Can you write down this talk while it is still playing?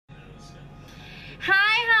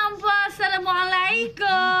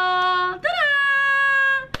Assalamualaikum. Tada!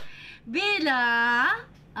 Bella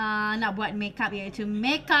nak buat makeup, iaitu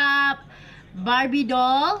makeup Barbie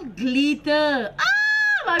doll glitter.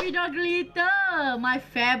 Barbie doll glitter, my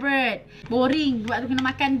favorite. Boring buat tu, kena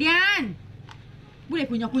makan Dian. Boleh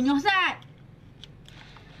kunyah-kunyah Zat.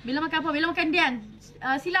 Bella makan apa? Bella makan Dian.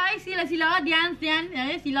 Sila Dianz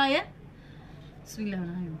sila ya.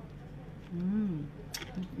 Bismillahirrahmanirrahim.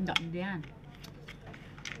 Tak Dian.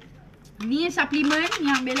 Ni suplemen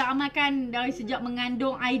yang Bella amalkan dari sejak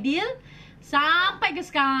mengandung Ideal sampai ke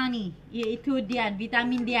sekarang ni, iaitu Dianz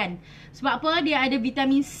Vitamin Dianz. Sebab apa? Dia ada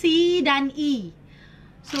vitamin C dan E.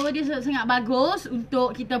 So dia sangat bagus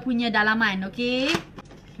untuk kita punya dalaman. Okay.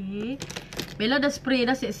 Bella dah spray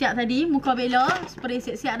dah siap-siap tadi. Muka Bella spray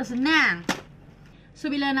siap-siap dah senang.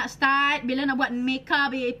 So Bella nak start, Bella nak buat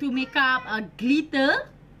makeup, iaitu makeup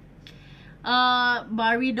glitter,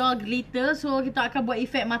 Barbie doll glitter. So kita akan buat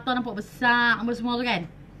efek mata nampak besar apa semua tu kan.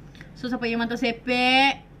 So siapa yang mata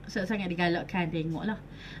sepek sangat digalakkan, tengoklah.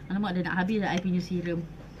 Alamak, dah nak habis dah I punya serum.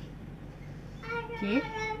 Okay,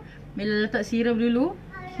 Bella letak serum dulu.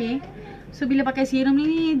 Okay, so bila pakai serum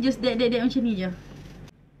ni just dek macam ni je.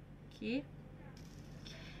 Okay,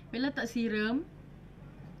 Bella letak serum.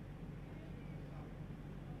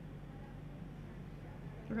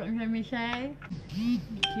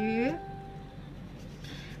 Okay.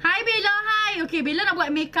 Hai Bella, hai. Okay, Bella nak buat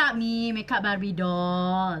makeup ni. Makeup Barbie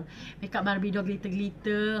doll. Makeup Barbie doll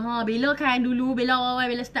glitter-glitter. Bella kan dulu, Bella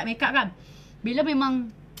start makeup kan. Bella memang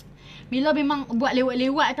buat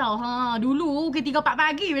lewat-lewat tau. Dulu ke 3-4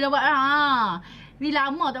 pagi Bella buat. Ni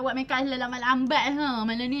lama tak buat makeup lambat-lambat.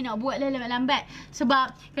 Malam ni nak buat lambat-lambat.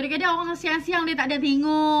 Sebab kadang-kadang orang siang-siang dia tak ada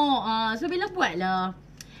tengok. So Bella buat lah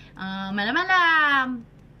malam-malam.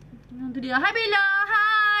 Tu dia. Hai Bella,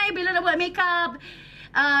 hai. Bella nak buat makeup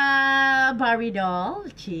Barbie doll.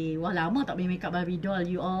 Wah lama tak main makeup Barbie doll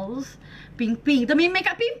you all. Pink. Tak main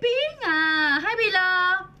makeup pink. Hai Bella.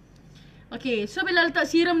 Okay, so Bella letak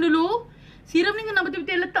serum dulu. Serum ni kena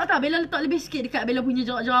betul-betul letak tau. Bella letak lebih sikit dekat Bella punya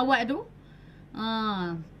jerawat tu.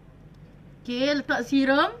 Okay, letak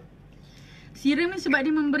serum. Serum ni sebab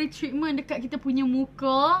dia memberi treatment dekat kita punya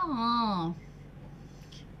muka.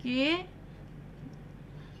 Okay,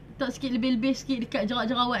 letak sikit lebih-lebih sikit dekat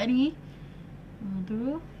jerawat ni.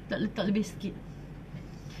 Tu letak lebih sikit.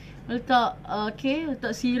 Letak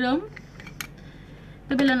letak serum.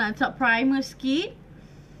 Tu Bella nak letak primer sikit.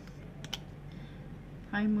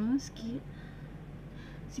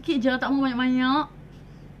 Sikit je, tak mau banyak-banyak.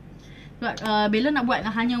 Sebab Bella nak buat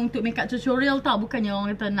hanya untuk makeup tutorial tau. Bukannya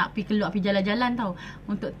orang kata nak pergi keluar, pergi jalan-jalan tau.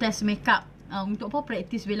 Untuk test makeup, untuk apa,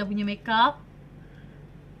 practice Bella punya makeup.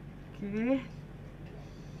 Okay.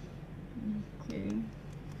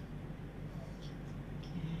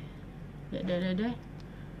 Dah.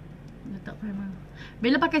 Letak primer.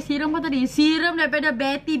 Bella pakai serum apa tadi? Serum daripada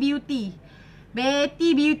Betty Beauty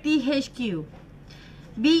HQ.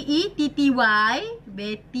 BETTY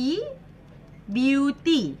Betty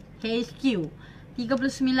Beauty HQ.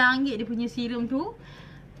 RM39 dia punya serum tu.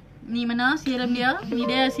 Ni mana serum dia? Ni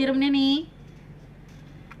dia serum dia ni.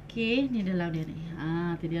 Okay, ni dalam dia ni.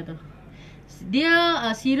 Tu dia tu. Dia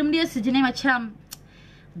serum dia sejenis macam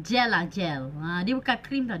gel lah, gel. Dia bukan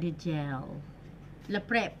krim tau, dia gel. Bella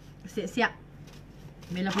prep siap-siap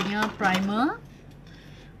Bella punya primer.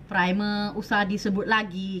 Primer usah disebut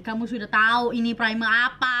lagi. Kamu sudah tahu ini primer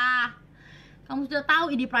apa.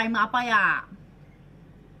 Ya.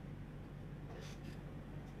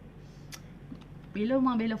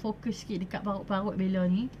 Bella fokus sikit dekat parut-parut Bella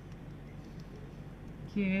ni.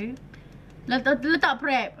 Okay, letak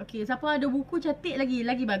prep. Okay, siapa ada buku catat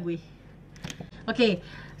lagi bagus. Okay,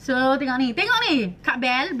 so tengok ni Kak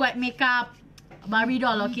Bell buat makeup Barbie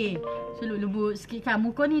doll. Okay, so lembut sikit kan.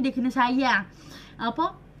 Muka ni dia kena sayang.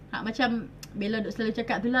 Apa? Macam Bella selalu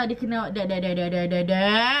cakap tu lah, dia kena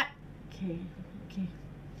Okay.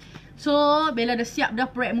 So Bella dah siap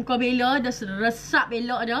dah prep muka Bella. Dah resap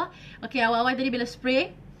elok dah. Okay, awal-awal tadi Bella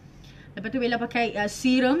spray. Lepas tu Bella pakai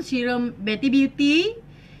serum Betty Beauty.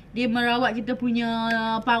 Dia merawat kita punya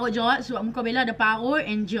parut jerawat. Sebab muka Bella ada parut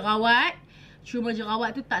and jerawat. Cuma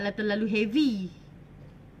jerawat tu taklah terlalu heavy.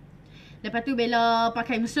 Lepas tu Bella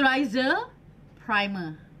pakai moisturizer,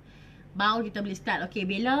 primer. Baru kita boleh start. Okay,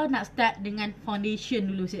 Bella nak start dengan foundation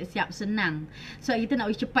dulu. Siap-siap, senang. Sebab kita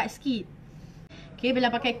nak cepat sikit. Okay,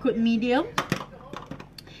 Bella pakai coat medium.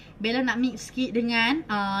 Bella nak mix sikit dengan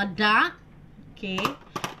dark. Okay,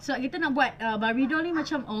 sebab kita nak buat Barbie doll ni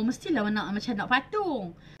macam, mestilah macam nak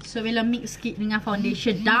patung. So Bella mix sikit dengan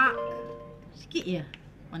foundation dark. Sikit je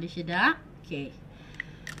foundation dark. Okay,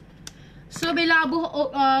 so Bella abuh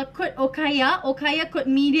coat Okaya coat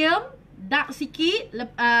medium dark sikit,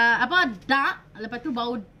 dark, lepas tu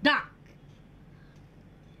bau dark.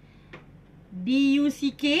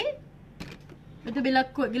 DUCK. Lepas tu Bella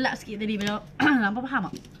coat gelap sikit tadi. Bella hampa faham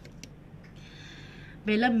tak?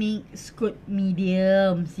 Bella mix coat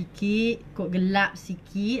medium sikit, coat gelap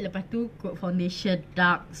sikit, lepas tu coat foundation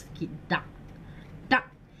dark sikit. Dark.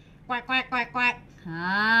 Kuat.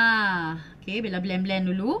 Okay, Bella blend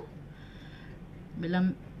dulu.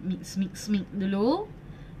 Bella mix dulu.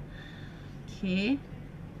 Okay.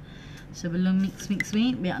 Sebelum mix,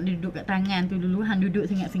 biar dia duduk kat tangan tu dulu. Han duduk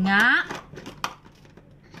sengak-sengak.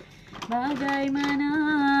 Bagaimana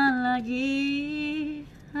lagi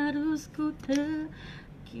harus ku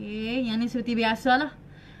Okay, yang ni seperti biasalah.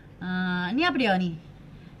 Ni apa dia ni?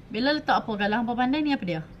 Bella letak apa? Kalau hampa pandai ni apa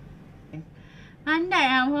dia? Pandai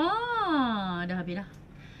hampa. Dah habis dah.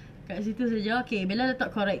 Kat situ saja. Okay, Bella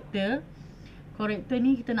letak corrector. Corrector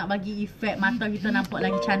ni kita nak bagi efek mata kita nampak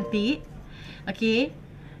lagi cantik. Okay.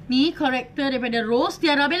 Ni corrector daripada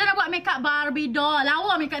Rosetyara. Bella nak buat makeup Barbie doll.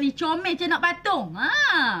 Lawa makeup ni. Comel macam nak patung.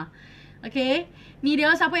 Okay. Ni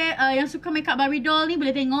dia siapa yang suka makeup Barbie doll ni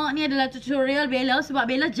boleh tengok. Ni adalah tutorial Bella. Sebab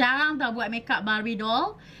Bella jarang tau buat makeup Barbie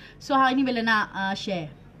doll. So hari ni Bella nak share.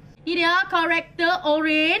 Ni dia corrector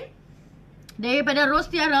orange daripada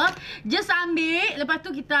Rosetyara. Just ambil. Lepas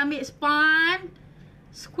tu kita ambil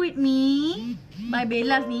Squid Me by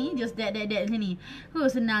Bellaz ni. Just that macam ni.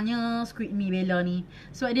 Senangnya Squid Me Bella ni.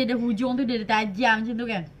 Sebab dia ada hujung tu, dia ada tajam macam tu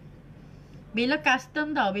kan. Bella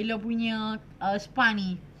custom tau Bella punya span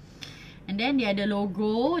ni. And then dia ada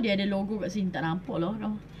logo. Dia ada logo kat sini. Tak nampak lah.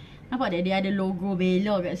 Nampak tak? Dia ada logo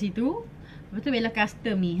Bella kat situ. Lepas tu Bella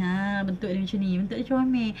custom ni. Bentuk dia macam ni. Bentuk dia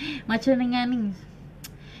comel. Macam dengan ni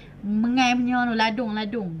mengai punya ladung.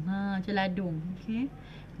 Macam ladung. Okay.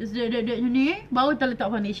 Just duduk macam ni. Baru kita letak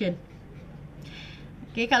foundation.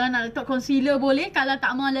 Okay, kalau nak letak concealer boleh. Kalau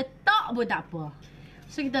tak mau letak pun tak apa.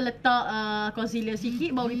 So kita letak concealer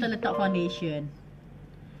sikit. Baru kita letak foundation.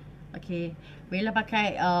 Okay, Bella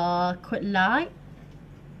pakai coat light.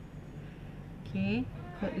 Okay,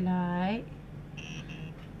 coat light.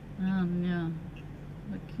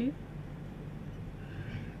 Okay.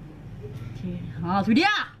 Okay, tu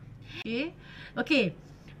dia. Okay.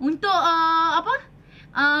 Untuk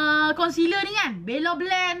concealer ni kan, Bella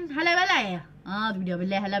blend halai-balai. Tu dia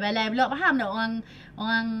blend halai-balai pula. Faham tak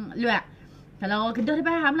orang luar? Kalau orang Kedah dia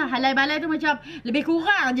faham lah. Halai-balai tu macam lebih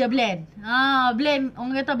kurang je blend. Blend,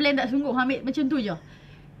 orang kata blend tak sungguh. Ambil macam tu je.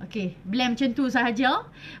 Okay, blend macam tu sahaja.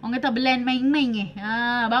 Orang kata blend main-main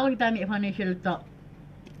baru kita ambil foundation letak.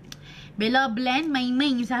 Bella blend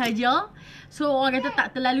main-main sahaja. So orang kata tak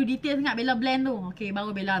terlalu detail sangat Bella blend tu. Okay,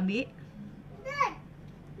 baru Bella ambil.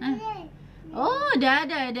 Oh, dah.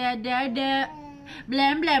 Blend.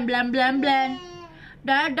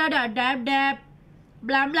 Dah.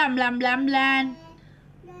 Blam. Blam.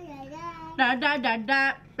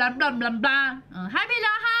 Hai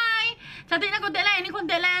Bella, hai. Cantiknya contact lens. Ni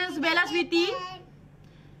contact lens Bellaz Beauty.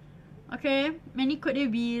 Okay, ni kod dia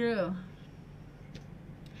biru.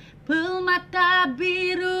 Permata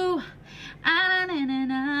biru.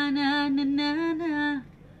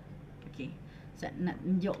 Okay, saya nak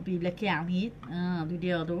tunjuk di belakang ni. Tu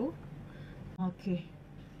dia tu. Okay.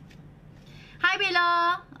 Hai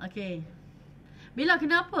Bella. Okay. Bella,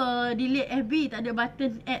 kenapa delete FB tak ada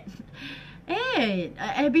button add?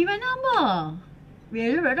 FB mana apa?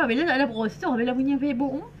 Bella tak ada proses Bella punya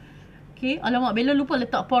Facebook. Okay. Alamak, Bella lupa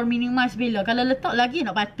letak pore minimize Bella. Kalau letak lagi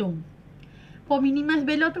nak patung. Pore minimize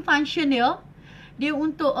Bella tu function dia. Dia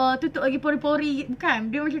untuk tutup lagi pori-pori.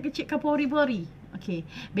 Bukan, dia macam kecilkan pori-pori. Okay,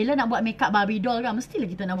 Bella nak buat makeup Barbie doll kan. Mestilah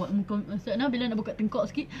kita nak buat muka. Maksudnya Bella nak buka tengok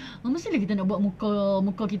sikit. Mestilah kita nak buat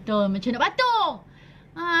muka kita macam nak patung.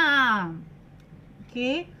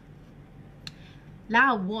 Okay.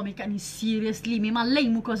 Lawa makeup ni. Seriously, memang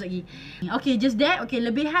lain muka lagi. Okay, just that. Okay,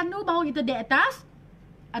 lebihan tu baru kita dek atas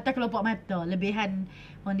kelopak mata. Lebihan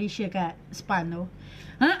foundation kat span tu.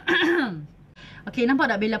 Okay,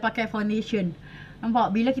 nampak tak Bella pakai foundation?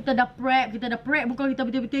 Nampak? Bila kita dah prep muka kita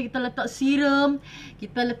betul-betul, kita letak serum,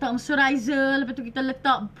 kita letak moisturizer, lepas tu kita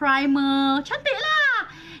letak primer. Cantik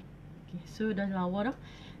lah. Okay, so dah lawa dah.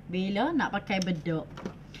 Bella nak pakai bedak.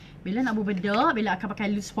 Bella nak berbedak. Bella akan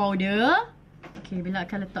pakai loose powder. Okay, Bella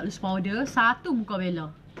akan letak loose powder. Satu muka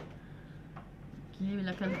Bella. Okay,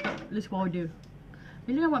 Bella akan letak loose powder.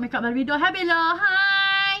 Bella nak buat makeup Barbie doll. Hai Bella,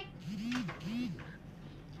 hai.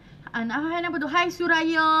 Hai apa tu? Hai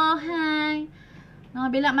Suraya, hai.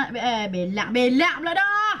 Bella pula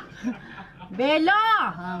dah. Bella.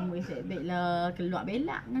 Bella keluar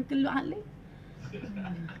Bella dengan keluar hal lain.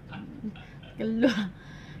 Keluar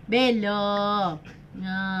Bella.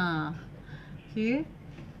 Okay.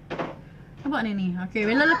 Nampak ni? Okay,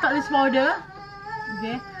 Bella letak loose powder.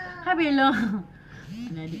 Okay. Hai Bella.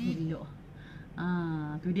 Mana adik ni dulu.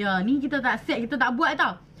 Tu dia. Ni kita tak set, kita tak buat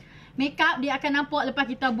tau. Makeup dia akan nampak lepas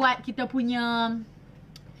kita buat kita punya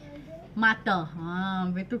mata.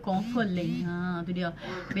 Betul concealing. Tu dia.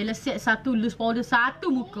 Bella set satu loose powder satu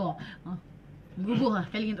muka. Bubuh lah.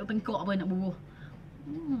 Kali ni untuk tengok apa nak bubuh.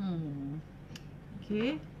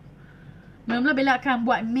 Okay. Mula-mula Bella akan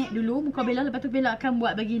buat matte dulu muka Bella. Lepas tu Bella akan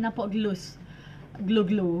buat bagi nampak gloss.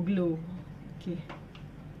 Glow. Okay.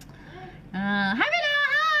 Hai Bella.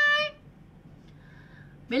 Hai.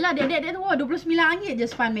 Bella adik-adik tu RM29 je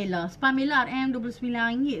span Bella. Span Bella RM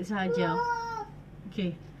RM29 sahaja.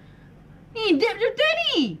 Okay. Ni dip betul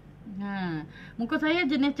ni. Muka saya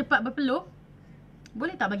jenis cepat berpeluh.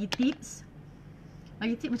 Boleh tak bagi tips?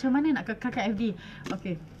 Bagi tips macam mana nak kakak FD.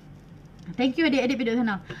 Okay. Thank you adik-adik duduk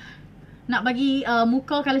sana. Nak bagi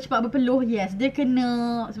muka kalau cepat berpeluh, yes, dia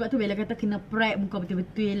kena, sebab tu Bella kata kena prep muka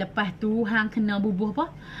betul-betul. Lepas tu hang kena bubuh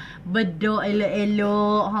apa? Bedak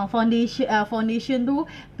elok-elok. Foundation tu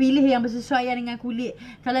pilih yang bersesuaian dengan kulit.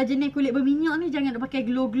 Kalau jenis kulit berminyak ni jangan nak pakai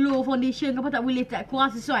glow foundation ke apa, tak boleh, tak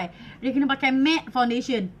kurang sesuai. Dia kena pakai matte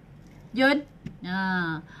foundation. Jun.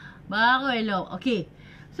 Baru elok. Okey.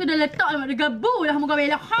 So dah letak dah gebu dah muka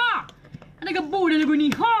Bella. Ada gebu dah lagu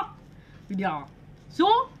ni. Tu dia. So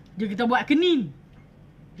jom kita buat kening.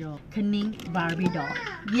 Kening Barbie doll.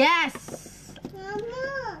 Yes.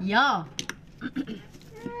 Ya.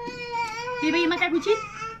 Dia bagi makan kucing.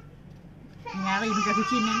 Nyari makan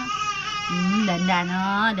kucing ni. Dandan.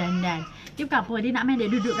 Dia bukan apa, dia nak main, dia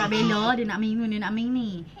duduk kat Bella, dia nak minum, dia nak main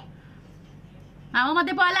ni. Mama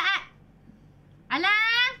tempoh alat.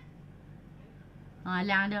 Alang.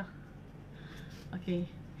 Alang dah. Okay.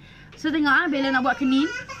 So tengok Bella nak buat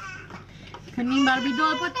kening. Kening Barbie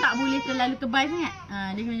doll pun tak boleh terlalu tebal sangat.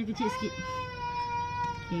 Dia kena kecil sikit.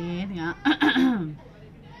 Okay, tengok.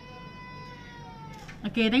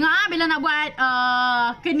 Okay, tengok Bella nak buat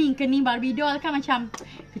kening Barbie doll kan macam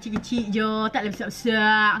kecil-kecil je, tak boleh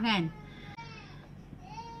besar-besar kan.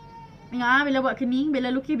 Tengok Bella buat kening,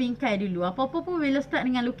 Bella lukis bingkai dulu. Apa-apa pun Bella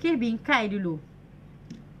start dengan lukis bingkai dulu.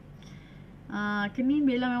 Kening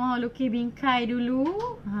Bella memang lukis bingkai dulu.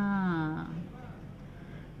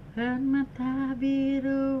 Mata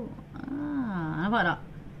biru. Nampak tak?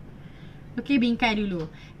 Lukis bingkai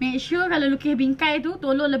dulu. Make sure kalau lukis bingkai tu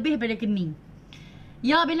tolong lebih daripada kening.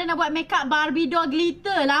 Ya, Bella nak buat makeup Barbie doll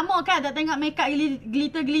glitter. Lama kan tak tengok makeup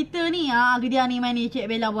glitter ni. Tu dia ni main ni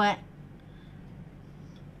Cik Bella buat.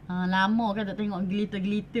 Lama kan tak tengok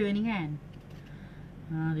glitter ni kan.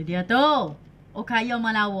 Tu dia tu. Okaya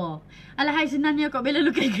Lawa. Alahai senangnya kau Bella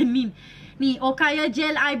lukis kening. Ni Okaya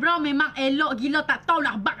gel eyebrow memang elok gila, tak tahu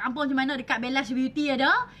nak bak apa macam mana dekat Bellaz Beauty ada.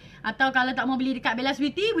 Atau kalau tak mau beli dekat Bellaz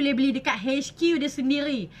Beauty, boleh beli dekat HQ dia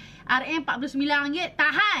sendiri. RM49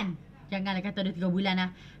 tahan. Janganlah kata dah 3 bulan lah.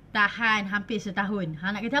 Tahan hampir setahun.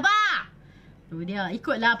 Nak kata apa? Tu dia,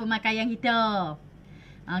 ikutlah pemakaian kita.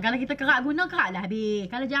 Kalau kita kerak guna, kerak dah habis.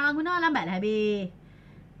 Kalau jarang guna, lambat dah habis.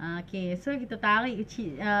 Okay, so kita tarik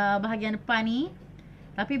kecil bahagian depan ni.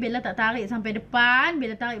 Tapi Bella tak tarik sampai depan.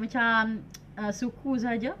 Bella tarik macam suku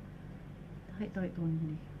saja. Tarik turun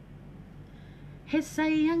ni. Hey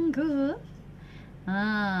sayangku.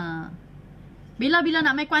 Bella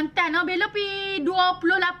nak main Kuantan. Bella pergi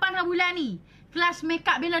 28 bulan ni. Kelas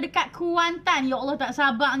makeup Bella dekat Kuantan. Ya Allah, tak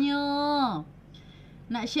sabarnya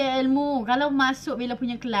nak share ilmu. Kalau masuk Bella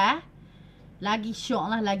punya kelas, lagi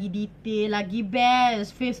syok lah, lagi detail, lagi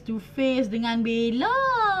best. Face to face dengan Bella.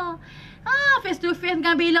 Face to face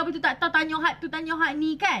dengan Bella betul, tak tahu tanya hat tu, tanya hat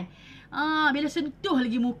ni kan. Bella sentuh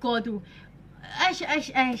lagi muka tu. Aish.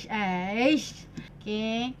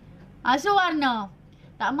 Okay. So warna.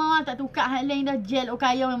 Tak mau tak tukar hat lain dah. Gel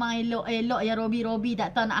Okaya memang elok ya, Robi.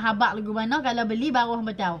 Tak tahu nak habak lagu mana. Kalau beli baru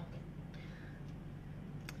hamba tahu.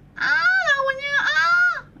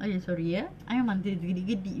 Lawannya sorry ya. I memang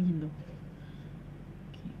gedi-gedi macam tu.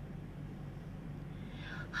 Okay.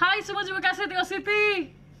 Hai semua, terima kasih tengok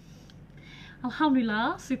Siti.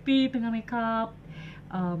 Alhamdulillah, Siti tengah makeup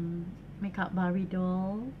Barbie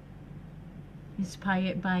doll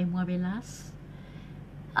inspired by MUA Bellaz.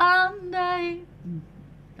 Andai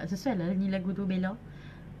tak sesuai lah nyanyi lagu tu Bella.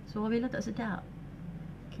 Suara Bella tak sedap.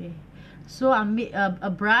 Okay. So ambil a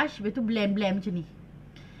brush, lepas tu blend macam ni.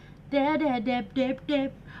 Dab.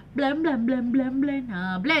 Blend.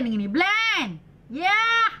 Blend dengan ni. Blend.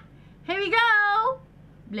 Yeah. Here we go.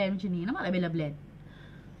 Blend macam ni. Nampak tak Bella blend?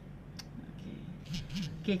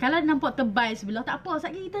 Okay, kalau nampak tebal sebelah, tak apa.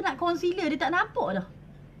 Sekali kita nak concealer, dia tak nampak dah.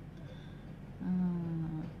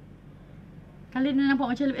 Kalau dia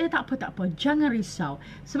nampak macam tak apa. Jangan risau.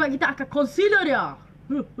 Sebab kita akan concealer dia.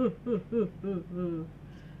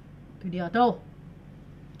 Tu dia tu.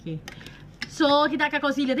 Okay. So kita akan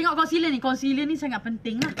concealer. Tengok concealer ni. Concealer ni sangat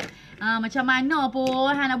penting lah. Macam mana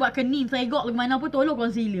pun nak buat kening, tegok ke mana pun tolong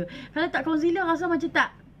concealer. Kalau tak concealer rasa macam tak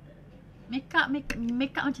makeup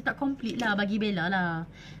macam tak complete lah bagi Bella lah.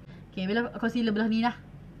 Okay, Bella concealer belah ni lah.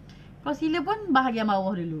 Concealer pun bahagian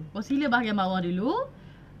bawah dulu.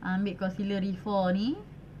 Ambil concealer Riffaa ni.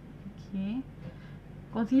 Okay.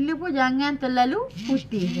 Concealer pun jangan terlalu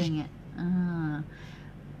putih sangat.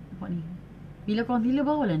 Nampak ni. Bila concealer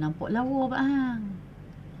barulah nampak lawa bang.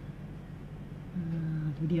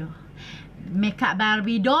 Tu dia. Makeup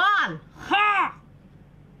Barbie doll. Ha.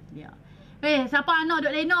 Dia. Siapa anak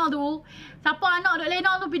duk lena tu?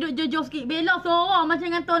 Pergi duk jojo sikit. Bella sorang macam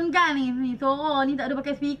dengan tone gun ni. Ni sorang ni tak ada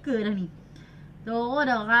pakai speaker dah ni. Sorang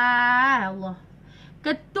dah kan. Allah.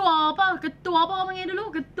 Ketua apa orang panggil dulu?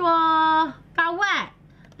 Ketua kawat.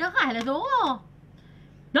 Dah kan lah sorang.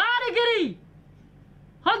 Dari kiri.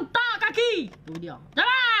 Hentak kaki. Tu dia.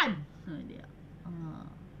 Jalan. Tu dia.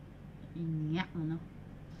 Ingat mana.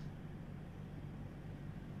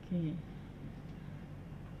 Okay.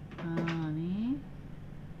 Ni.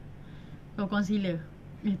 Concealer.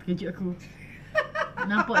 Terkejut aku.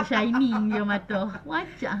 Nampak shining dia mata.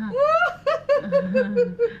 Wajak ha.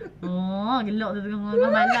 Gelak tu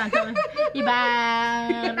tengok malam.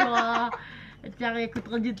 Ibarat. Cara aku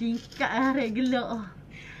terkejut tingkat hari gelak.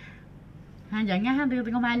 Jangan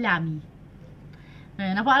tengok malam ni.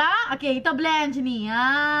 Nampak tak? Okay, kita blend macam ni.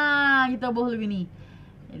 Kita boh lagi ni.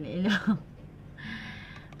 Elok-elok.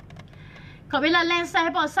 Kau Bella lens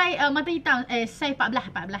size apa? Size mata hitam. Size 14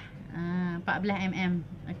 mm.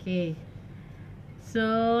 Okay. So,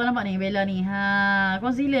 nampak ni Bella ni.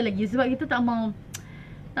 Concealer lagi. Sebab kita tak mau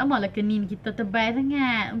lah kening kita tebal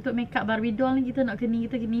sangat. Untuk makeup Barbie doll ni kita nak kening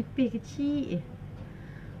kita nipis kecil.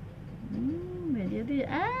 Dia tu.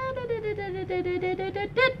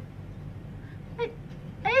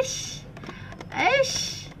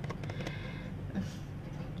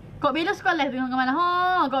 Kok Bella suka live tengok ke mana?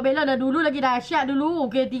 Kok Bella dah dulu lagi dahsyat dulu.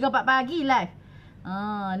 Okay, 3-4 pagi live.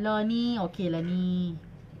 Lah ni, okey lah ni.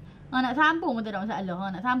 Nak sambung pun tak ada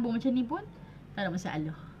masalah. Nak sambung macam ni pun tak ada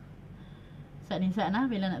masalah. Saat ni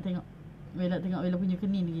Bella nak tengok. Bella punya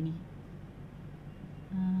kening begini.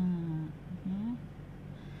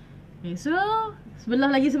 Okay, so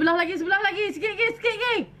sebelah lagi. Sikit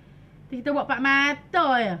lagi. Kita buat pak mata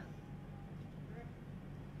je.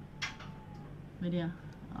 Dia.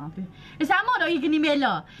 Okay. Sama dah lagi kening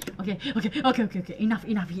Bella. Okay.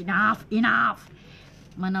 Enough.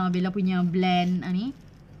 Mana Bella punya blend ni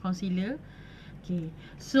concealer. Okay.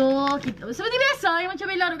 So kita seperti biasa yang macam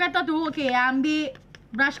Bella duk kata tu. Okay, ambil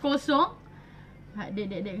brush kosong. Dek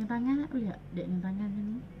dengan tangan. Boleh tak? Dek dengan tangan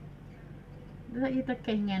ni. Dah kita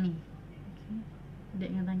tekan dengan ni. Okay. Dek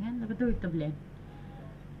dengan tangan. Lepas tu kita blend.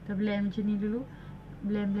 Kita blend macam ni dulu.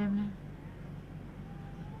 Blend.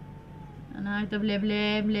 Kita blend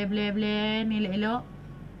ni elok-elok.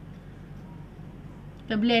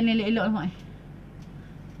 Kita blend ni elok-elok nampak.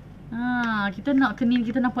 Kita nak kening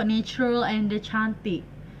kita nampak natural and the cantik.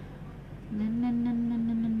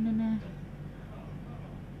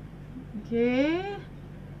 Okay.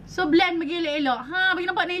 So blend bagi elok-elok. Bagi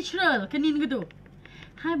nampak natural kening ke tu.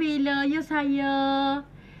 Bella, ya saya.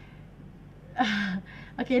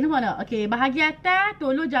 Okay, nampak tak? Okay, bahagian atas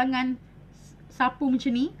tolong jangan sapu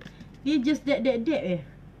macam ni. Dia just dek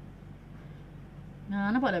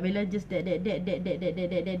nampak tak Bella just dek dek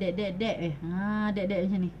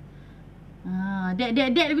macam ni.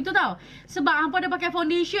 Dek begitu tau. Sebab hampa dah pakai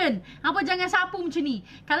foundation. Hampa jangan sapu macam ni.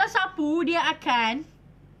 Kalau sapu dia akan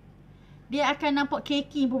nampak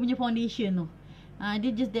cakey pun punya foundation tu. Dia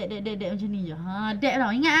just dek macam ni je. Dek tau,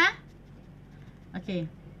 ingat Okay.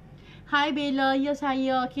 Hai Bella, ya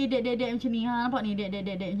saya. Okay, dek macam ni. Nampak ni dek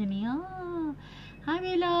macam ni. Hai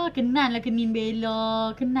Bella, kenan lah kening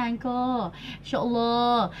Bella. Kenan ke?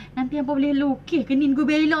 InsyaAllah. Nanti hampa boleh lukis kening gue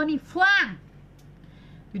Bella ni. Fuang.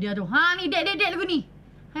 Tu dia tu. Ni dek lagu ni.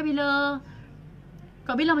 Hai Bella.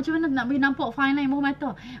 Kak Bella macam mana nak boleh nampak fine line bawah mata?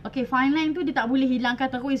 Okay, fine line tu dia tak boleh hilangkan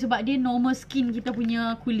terus sebab dia normal skin kita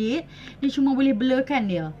punya kulit. Dia cuma boleh blurkan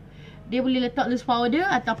dia. Dia boleh letak loose powder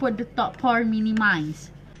ataupun letak pore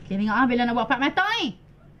minimize. Okay, tengok Bella nak buat part mata ni.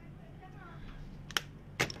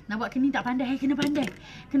 Nak buat kening tak pandai. Kena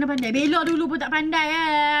pandai. Bella dulu pun tak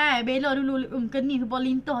pandai. Bella dulu kening sebab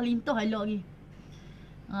lintah elok lagi.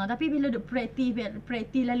 Tapi Bella duk praktis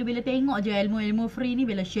lalu Bella tengok je ilmu free ni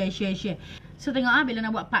Bella share. So tengok Bella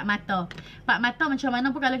nak buat part mata. Part mata macam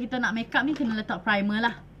mana pun kalau kita nak makeup ni kena letak primer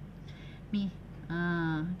lah. Ni.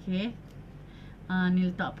 Okay.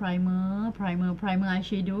 Ni letak primer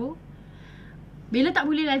eyeshadow. Bella tak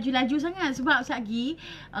boleh laju-laju sangat sebab satgi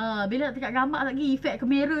Bella dekat gambar satgi efek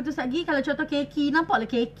kamera tu satgi kalau contoh keki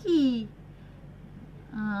nampaklah keki.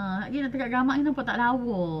 Satgi nak dekat gambar ni nampak tak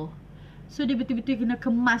lawa. So dia betul-betul kena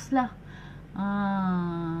kemas lah.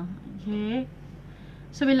 Okay.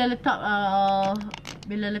 So Bella letak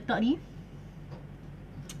ni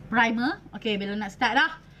primer. Okay, Bella nak start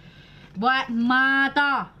dah buat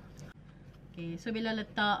mata. Okay, so Bella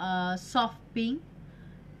letak soft pink.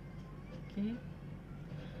 Okay,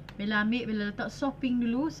 Bella ambil, Bella letak soft pink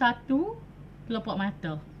dulu. Satu kelopak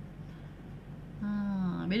mata.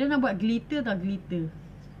 Bella nak buat glitter tau, glitter.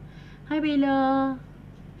 Hai Bella,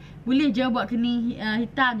 boleh je buat kening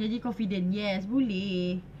hitam jadi confident. Yes,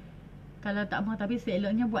 boleh. Kalau tak mahu tapi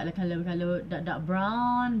seloknya buatlah kalau dark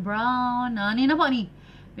brown. Ni nampak ni.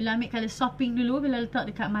 Bella ambil colour soft pink dulu. Bella letak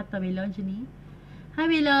dekat mata Bella macam ni. Hai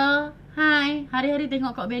Bella. Hai. Hari-hari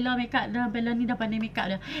tengok kat Bella make up dah. Bella ni dah pandai make up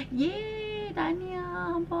dah. Yeay.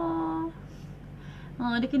 Tahniah. Apa?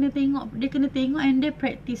 Dia kena tengok and dia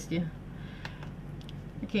practice dia.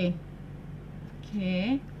 Okay.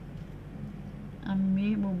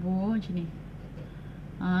 Ambil bubur macam ni.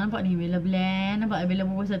 Nampak ni Bella blend. Nampak Bella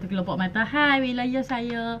bubur satu kelopak mata. Hai Bella, ya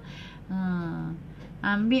saya.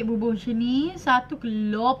 Ambil bubur macam ni. Satu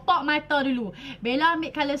kelopak mata dulu. Bella ambil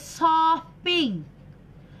colour soft pink.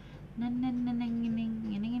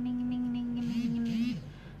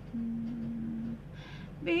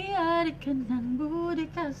 Biar kenang budi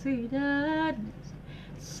kasih dan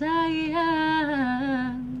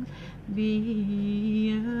sayang.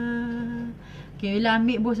 Biar. Okay, Bella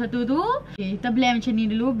ambil bubur satu tu. Okay, kita blend macam ni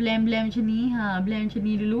dulu. Blend macam ni. Blend macam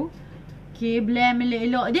ni dulu. Okay, blend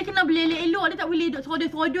elok-elok. Dia kena blend elok-elok. Dia tak boleh duduk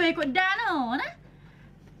trodol-trodol ikut dan tau.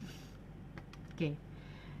 Okay.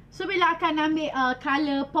 So, Bella akan ambil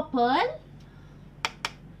colour purple.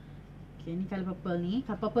 Okay, ni colour purple ni.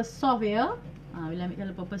 Colour purple soft ya. Bella ambil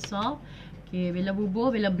colour purple soft. Okay, Bella bubur.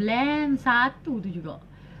 Bella blend satu tu juga.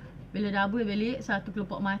 Bella double balik. Satu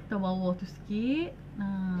kelopak mata bawah tu sikit.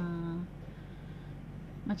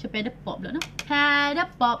 Macam paddle pop pula no? Paddle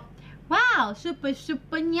pop. Wow, super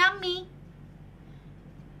yummy.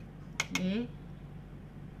 Okay.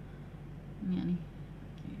 Ni. Okay.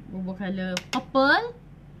 Bubur colour purple.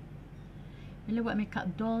 Bella buat makeup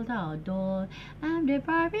doll tau. Doll. I'm the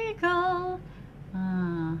Barbie girl.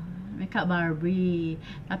 Makeup Barbie.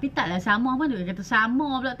 Tapi taklah sama pun tu. Dia kata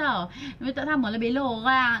sama pula tau. Dia tak sama lah Bella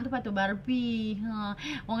orang. Tu patut Barbie.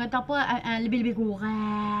 Orang kata apa, lebih-lebih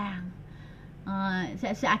kurang.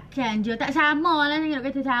 Seakan je. Tak sama lah. Nak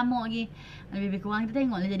kata sama lagi. Lebih-lebih kurang. Kita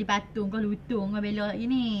tengok lah jadi patung. Kau lutung kau Bella lagi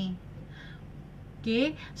ni.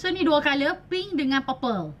 Okay. So ni dua colour. Pink dengan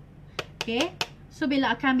purple. Okay. So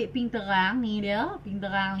Bella akan ambil pink terang. Ni dia. Pink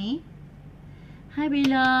terang ni. Hai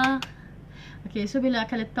Bella. Okay. So Bella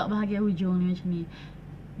akan letak bahagian hujung ni macam ni.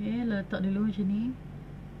 Okay. Letak dulu macam ni.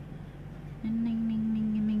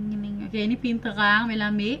 Okay. Ni pink terang.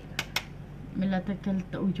 Bella ambil. Bella akan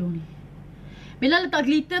letak hujung ni. Bella letak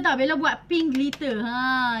glitter tau. Bella buat pink glitter.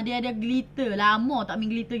 Dia ada glitter. Lama tak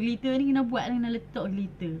main glitter-glitter ni. Kena buat, kena letak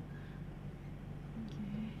glitter.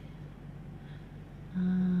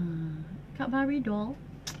 Kat Barbie doll.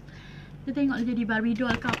 Kita tengok dia jadi Barbie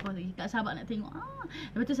doll ke apa lagi. Tak sabar nak tengok.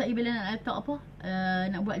 Lepas tu saya Bella nak letak apa?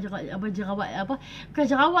 Nak buat jerawat apa? Bukan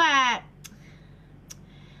jerawat.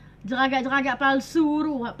 Jeragat-jeragat palsu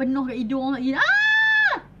tu. Penuh kat hidung lagi.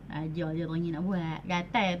 Ajar je orang ni nak buat.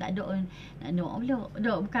 Gatal tak ada nak pula.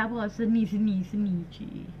 Dok bukan apa. Seni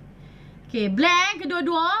cik. Okay, blend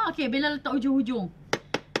kedua-dua. Okay, Bella letak hujung-hujung.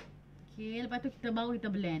 Okay, lepas tu kita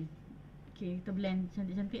blend. Okay, kita blend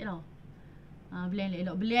cantik-cantik tau. Blend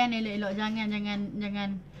elok-elok. Blend elok-elok.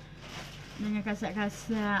 Jangan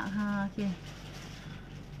kasar-kasar. Okay.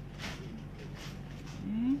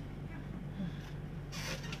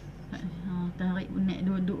 Tarik unek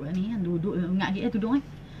duduk ni. Duduk ingat lagi tudung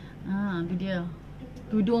tu dia.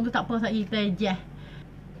 Tudung tu tak apa lagi kita adjust.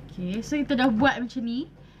 Okay, so kita dah buat macam ni.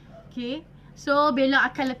 Okay. So Bella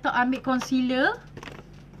akan ambil concealer.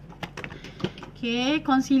 Okay,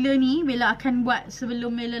 concealer ni Bella akan buat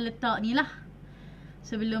sebelum Bella letak ni lah.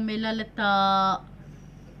 Sebelum Bella letak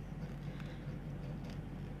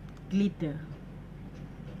glitter.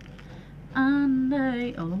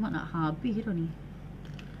 Andai alamak nak habis dah ni.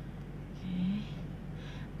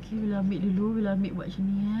 Okay, Bella ambil dulu. Bella ambil buat macam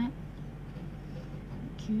ni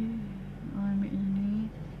Okay, ambil macam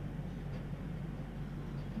ni.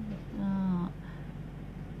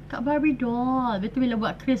 Kat Barbie doll. Betul Bella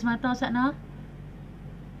buat crease mata Satna.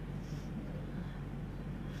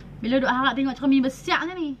 Bella duk harap tengok cermin besar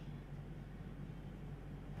ke ni.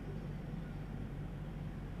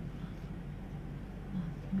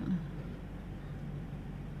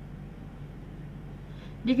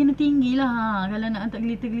 Dia kena tinggi lah. Kalau nak hantar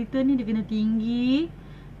glitter-glitter ni dia kena tinggi.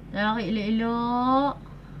 Tarik elok-elok.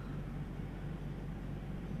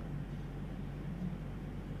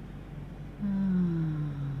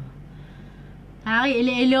 Tarik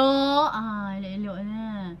elok-elok. Elok-elok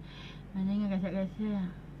lah. Jangan kasar-kasar.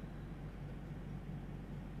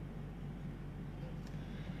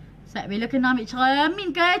 Sat Bella kena ambil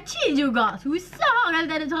cermin kecil juga. Susah kalau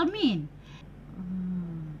tak ada cermin.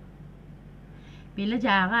 Bella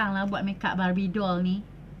jarang lah buat makeup Barbie doll ni.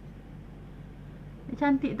 Dia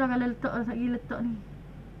cantik tau kalau letak lagi letak ni.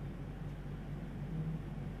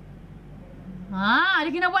 Dia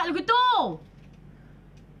kena buat lagu tu.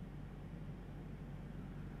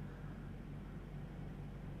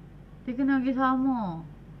 Dia kena pergi sama.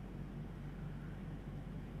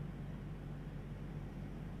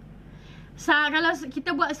 Kalau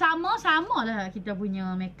kita buat sama lah kita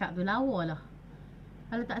punya makeup tu. Lawa lah.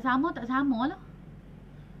 Kalau tak sama lah.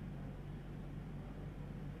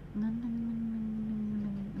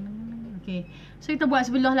 Okay. So kita buat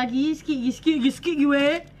sebelah lagi. Sikit lagi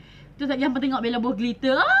weh. Tu tak yang tengok Bella buat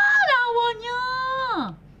glitter. Lawanya.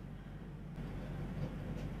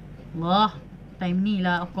 Wah. Time ni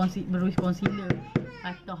lah berus concealer.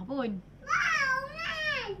 Patah pun.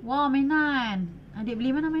 Wow, mainan. Adik beli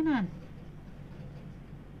mana mainan?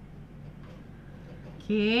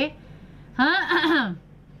 Okay.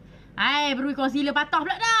 Berus concealer patah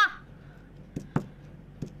pula dah.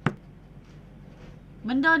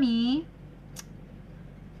 Benda ni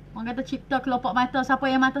orang kata cipta kelopak mata. Siapa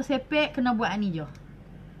yang mata sepek kena buat ni je.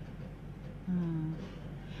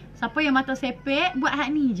 Siapa yang mata sepek buat hak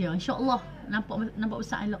ni je. InsyaAllah nampak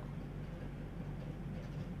besar elok.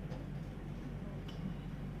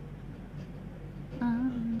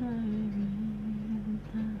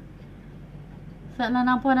 Satlah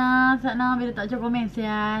nampak nak. Satlah bila tak cakap komen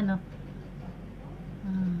sian.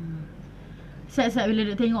 Sat bila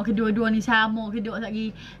duk tengok kedua-dua ni sama keduk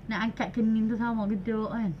lagi. Nak angkat kening tu sama keduk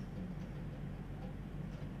kan.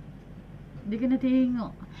 Dia kena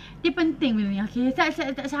tengok. Dia penting benda ni. Okay, tak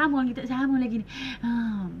sama lagi. Tak sama lagi ni.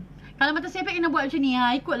 Kalau mata sepek kena buat macam ni.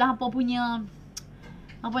 Ikutlah hampa punya.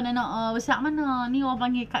 Apa nak besar mana. Ni orang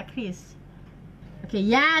panggil cut crease. Okay,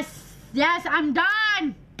 yes. Yes, I'm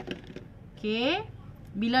done. Okay.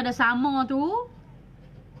 Bila dah sama tu.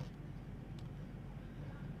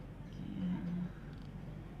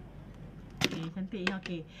 Cantik ya.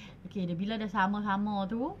 Okay, bila dah sama-sama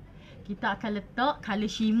tu, kita akan letak colour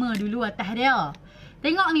shimmer dulu atas dia.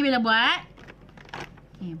 Tengok ni Bella buat.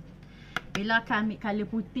 Okay. Bella akan ambil colour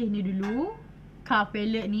putih ni dulu. Khaf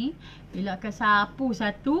palette ni. Bella akan sapu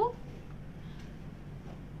satu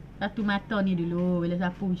mata ni dulu. Bella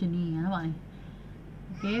sapu macam ni. Nampak ni?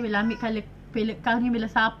 Okay, Bella ambil colour palette Khaf ni. Bella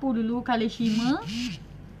sapu dulu colour shimmer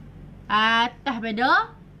atas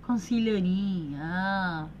pada concealer ni.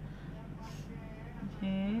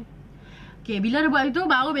 Okay, bila dah buat itu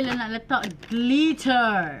baru Bella nak letak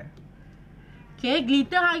glitter. Okay,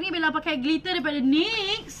 glitter hari ni Bella pakai glitter daripada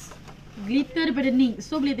NYX.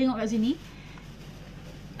 So boleh tengok kat sini.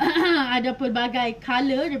 Ada pelbagai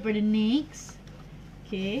colour daripada NYX.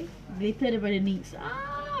 Okay, glitter daripada NYX.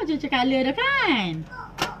 Macam-macam colour dah kan.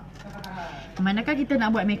 Manakah kita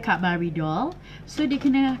nak buat makeup Barbie doll, so dia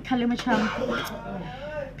kena colour macam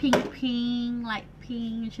pink, light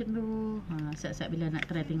pink macam tu. Sat bila nak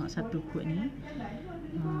try tengok satu kot ni.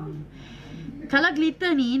 Kalau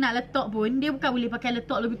glitter ni nak letak pun, dia bukan boleh pakai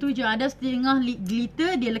letak lagu tu je. Ada setengah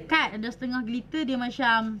glitter dia lekat, ada setengah glitter dia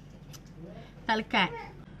macam tak lekat.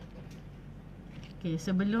 Okay,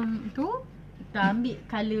 sebelum tu kita ambil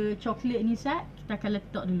colour coklat ni Sat. Kita akan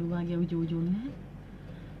letak dulu bahagian ujung-ujung ni.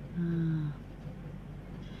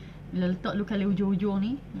 Bila letak dulu colour ujung-ujung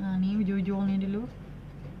ni. Ni ujung-ujung ni dulu.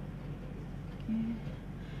 I'm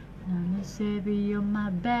gonna say you're my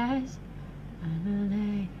best. I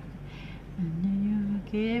believe.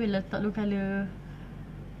 Okay, Bella letak dulu colour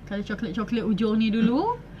coklat-coklat ujung ni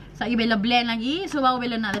dulu. Sekejap Bella blend lagi. So baru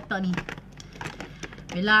Bella nak letak ni.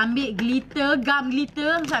 Bella ambil glitter, gum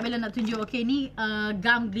glitter. Sebab Bella nak tunjuk. Okay, ni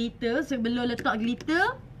gum glitter. Sebelum letak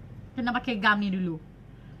glitter, kena pakai gum ni dulu.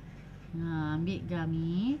 Ambil gum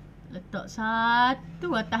ni. Letak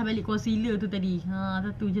satu atas balik concealer tu tadi.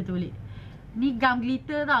 Satu je tu balik. Ni gum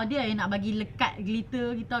glitter tau. Dia yang nak bagi lekat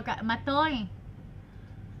glitter kita kat mata ni.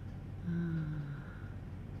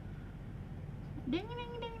 Ding ding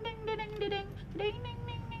ding ding ding ding ding ding ding ding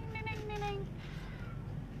ding ding ding.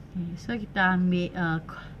 Okay, so kita ambil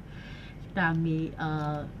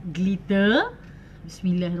glitter.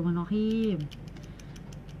 Bismillahirrahmanirrahim.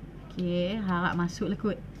 Okay, harap masuk lah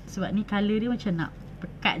kot. Sebab ni colour dia macam nak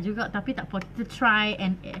pekat juga tapi tak apa. Kita try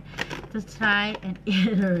and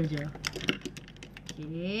error je.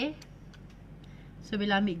 Okay. So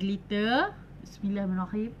Bella ambil glitter.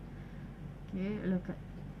 Bismillahirrahmanirrahim. Okay, look at.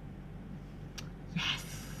 Yes.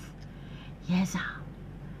 Yes ah.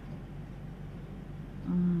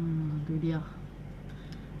 Tu dia.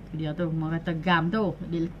 Tu dia tu, mau kata gam tu.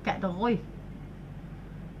 Dia lekat terus.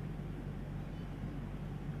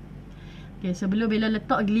 Okay, sebelum Bella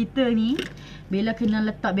letak glitter ni, Bella kena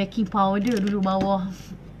letak baking powder dulu bawah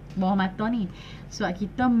mata ni. Sebab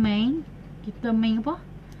kita main apa?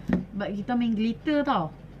 Sebab kita main glitter tau.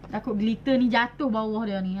 Takut glitter ni jatuh bawah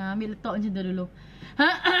dia ni. Ambil letak macam tu dulu.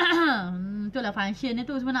 Itulah function dia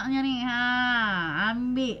tu sebenarnya ni.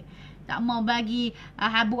 Ambil. Tak mau bagi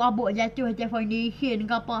habuk-habuk jatuh macam foundation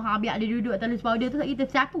ke apa. Biar dia duduk atas loose powder tu. Kita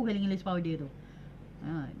sapu kali dengan loose powder tu.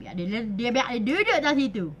 Biar dia duduk atas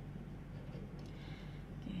situ.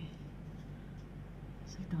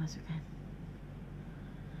 Kita masukkan.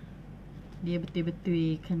 Dia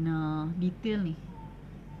betul-betul kena detail ni.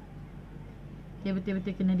 Dia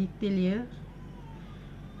betul-betul kena detail ya.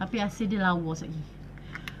 Tapi hasil dia lawa sekali.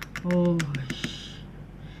 Oh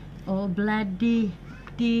bloody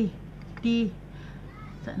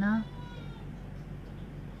tak nak.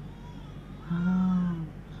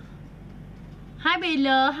 Hai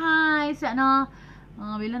Bella. Hai Sakna.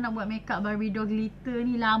 Bella nak buat makeup Barbie doll glitter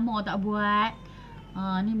ni. Lama tak buat.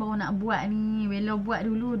 Ni baru nak buat ni. Bella buat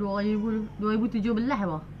dulu 2017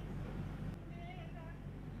 apa.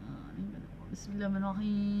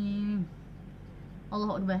 Bismillahirrahmanirrahim.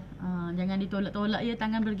 Allahu Akbar. Jangan ditolak-tolak ya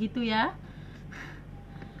tangan begitu ya.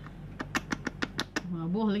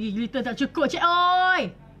 Boh lagi glitter tak cukup cik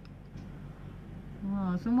oi.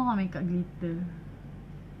 Semua orang makeup glitter.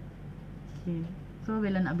 Okay. So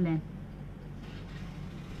Bella nak blend.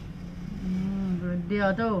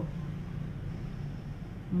 Dia tu.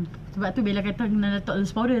 Sebab tu Bella kata kena letak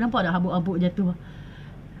loose powder. Nampak tak habuk-habuk jatuh.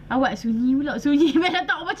 Awak sunyi pula. Sunyi. Bella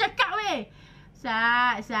tak apa cakap weh.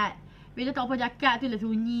 Sat. Bella tak apa cakap tu lah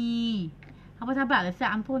sunyi. Apa sabar lah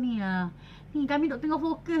Sat. Ampun ni lah. Ni kami duk tengah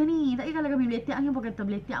fokus ni. Tak kira kalau kami beletak ni. Apa kata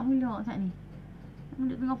beletak pula Sat ni. Kami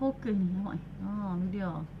duk tengah fokus ni. Nampak ni. Ni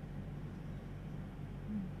dia.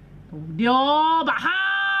 Dia.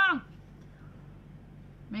 Bahang.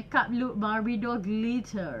 Makeup look Barbie doll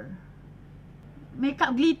glitter.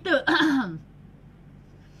 Makeup glitter.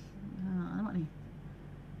 Nampak ni.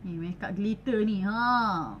 Ni makeup glitter ni.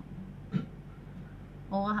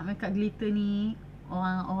 Orang makeup glitter ni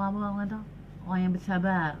orang kata orang yang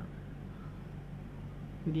bersabar.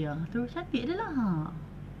 Tu dia. Tu cantik dia lah.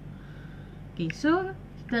 Okay, so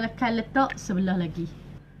kita akan letak sebelah lagi.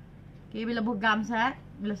 Okay, bila buat gam Sat,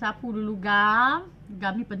 bila sapu dulu gam.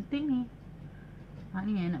 Gam ni penting ni.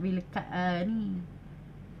 Ni nak bila lekat ni.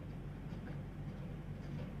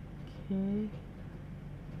 Okay.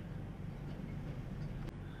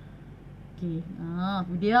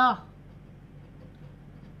 Tu dia.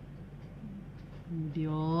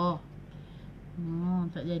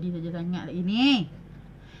 Tak jadi saja sangat lagi ni.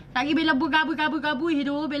 Lagi bila bergabur-gabur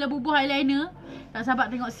tu, bila bubuh eyeliner. Tak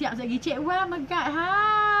sabar tengok siap lagi. Cik Wan megat.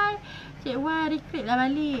 Hai. Cik Wan recruit lah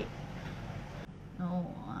balik.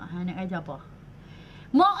 Nak kerja apa?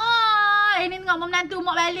 Mak ini tengok mak menantu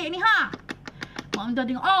mak balik ni ha. Mak menantu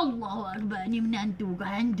tengok Allahu Akbar ni menantu ke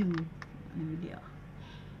hantu. Ni dia.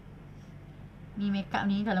 Ni makeup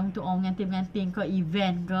ni kalau untuk orang pengantin ke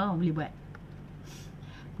event ke orang boleh buat.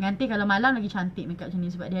 Pengantin kalau malam lagi cantik makeup macam ni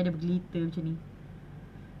sebab dia ada glitter macam ni.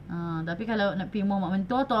 Tapi kalau nak pergi rumah mak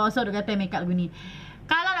mentua tu asal duk kata makeup lagu ni.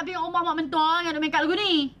 Kalau nak pergi rumah mak mentua yang ada makeup lagu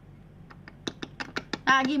ni.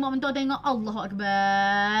 Lagi mak mentua tengok Allahu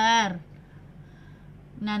Akbar.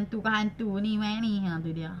 Nantu ke hantu ni main ni.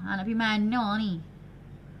 Tu dia. Nak pergi mana ni?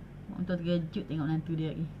 Mak mentua terkejut tengok nantu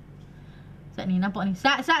dia lagi. Sat ni nampak ni.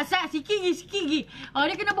 Sat sikit lagi.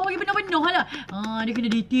 Dia kena bawa bagi benar-benar lah. Dia kena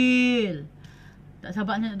detail. Tak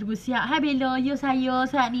sabar nak tunggu siap. Hai Bella, ya saya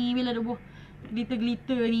Sat ni. Bella dah buat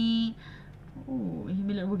glitter ni.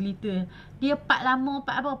 Bella dah buat glitter. Dia part lama,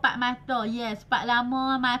 part mata. Yes, part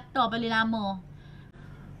lama, mata paling lama.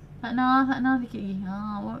 Tak nak sikit lagi.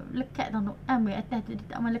 Lekat tuan-tuan. Ambil atas tu dia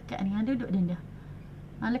tak mau lekat ni. Duduk dia.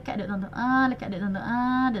 Lekat duduk tuan-tuan. Lekat duduk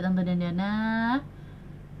tuan-tuan. Duduk tuan-tuan dia nah.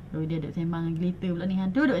 Dia duduk sembang glitter pula ni.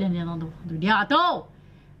 Duduk dia tuan-tuan. Tu dia tu.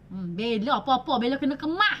 Bella apa-apa Bella kena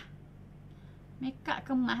kemah. Makeup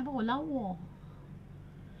kemah baru lawa.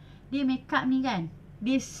 Dia makeup ni kan.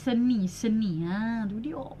 Dia seni. Tu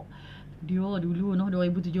dia. Dia dulu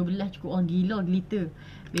 2017 cukup orang gila glitter.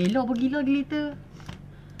 Bella pun gila glitter.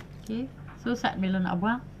 Okay. So saat Bella nak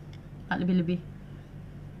buang tak lebih-lebih.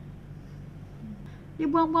 Dia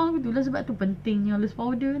buang-buang gitu lah. Sebab tu pentingnya loose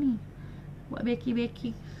powder ni. Buat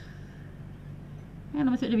baking. Kan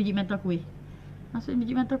masuk dia biji mata aku Masuk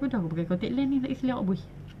biji mata aku dah. Aku pakai contact lens ni. Tak kisah lewat boy.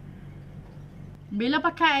 Bella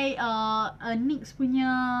pakai NYX punya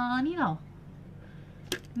ni tau.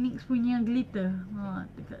 NYX punya glitter.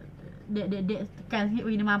 Dek tekan sikit.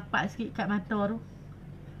 Dia nampak sikit kat mata tu.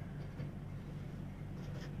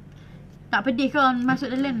 Tak pedih kan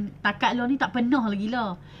masuk dalam. Takat lo ni tak penuh lagi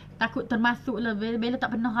lah. Takut termasuk lah. Bella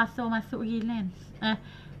tak pernah rasa masuk lagi lens.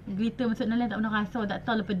 Glitter masuk dalam tak pernah rasa. Tak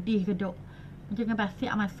tahu lah pedih ke dok. Macam kan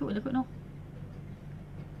pasir masuk lah kot no.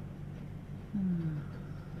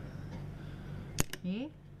 Okay.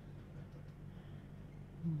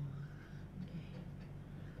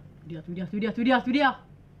 Tu dia.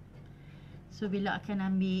 So Bella akan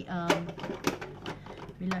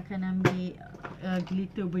ambil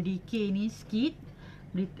glitter berdikey ni sikit.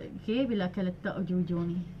 Okay, Bella akan letak ujung-ujung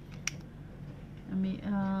ni. Ambil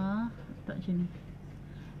letak macam ni.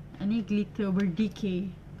 Ini glitter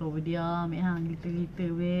berdikey. Tu dia ambil glitter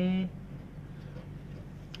weh.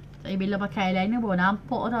 Saya Bella pakai eyeliner baru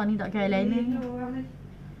nampak tau. Ni tak pakai eyeliner ni.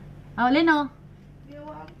 Lena.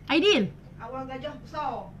 Ideal. Awal gajah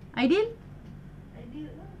besar. Ideal.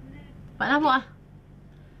 Pak labuk ah.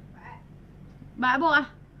 Pak labuk ah.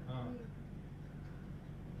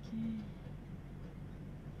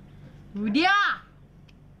 Tu dia.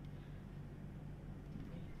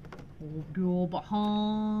 Oh dia pak ha.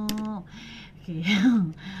 Okay.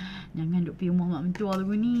 Jangan duk pergi rumah mak mentua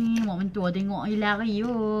lagu ni. Mak mentua tengok lari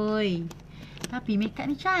oi. Tapi makeup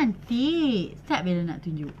ni cantik. Step Bella nak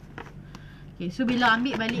tunjuk. Okay, so Bella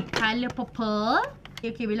ambil balik colour purple.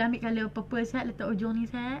 Okay, Bella ambil colour purple set. Letak ujung ni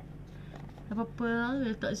set.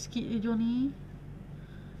 Purple. Letak sikit ujung ni.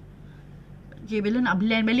 Okay, Bella nak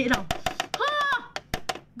blend balik tau.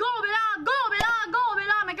 Go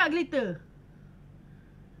Bella. Makeup glitter.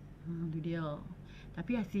 Tu dia.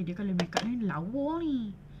 Tapi hasil dia kalau makeup ni lawa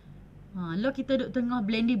ni. Lo kita duduk tengah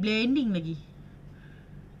blending lagi.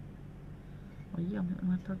 Ayam nak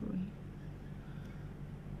mata aku ni.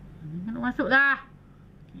 Nak masuk dah.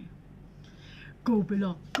 Okay. Go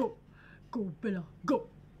Bella, go. Go Bella, go.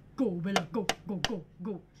 Go Bella,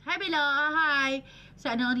 go. Hai Bella, hai.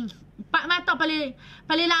 Sat nak ni. Empat mata paling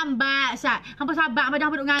lambat Sat. Hampa sabar dah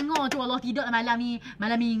duduk ngangor tu. Allah tidak malam ni.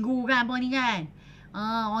 Malam minggu kan apa ni kan.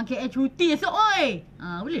 Orang KL cuti esok oi.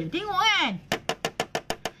 Boleh tengok kan.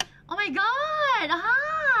 Oh my god.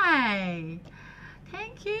 Hi.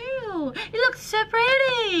 Thank you. It looks so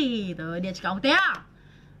pretty. Tu dia cakap putih lah.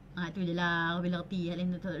 Tu je lah. Aku bila reti.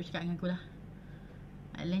 Helen tu tak cakap dengan aku lah.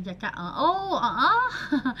 Helen cakap oh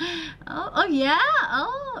yeah.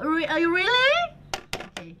 Are you really?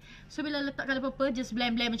 Okay. So bila letak colour purple, just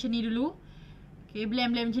blend macam ni dulu. Okay,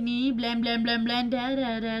 blend macam ni. Blend. Da.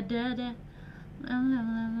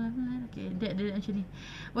 Okay, macam ni.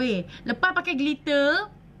 Weh, lepas pakai glitter,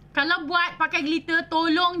 kalau buat pakai glitter,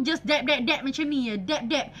 tolong just dab macam ni ya.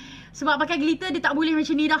 Dab. Sebab pakai glitter dia tak boleh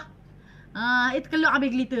macam ni dah. Itu kalau ambil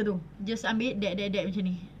glitter tu, just ambil dab macam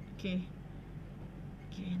ni. Okay,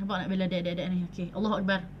 nampak nak Bella dab ni. Okay, Allahu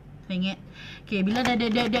Akbar. Ingat. Okay, bila dah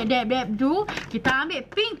dab tu, kita ambil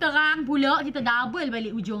pink terang pula, kita double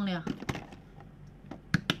balik ujung dia.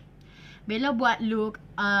 Bella buat look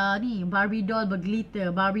ni Barbie doll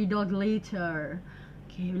berglitter, Barbie doll glitter.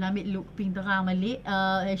 Okay, Bella ambil look pink terang balik,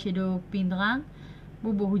 eyeshadow pink terang,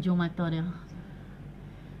 bubuh hujung mata dia.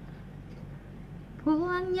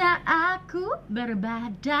 Pulangnya aku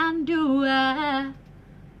berbadan dua.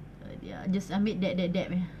 Dia just ambil dab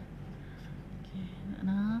ya. Okay,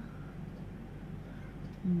 nak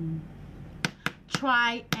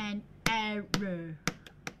try and error.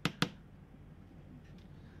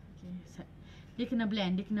 Okay, dia kena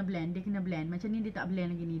blend. Macam ni dia tak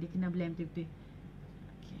blend lagi ni. Dia kena blend betul-betul.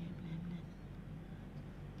 Okay, blend.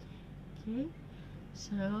 Okay.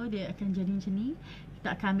 So, dia akan jadi macam ni.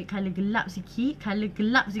 Kita akan ambil colour gelap sikit. Colour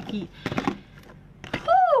gelap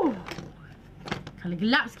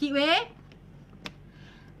sikit weh.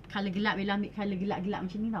 Colour gelap. Bella ambil colour gelap-gelap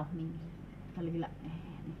macam ni tau. Ni. Colour gelap.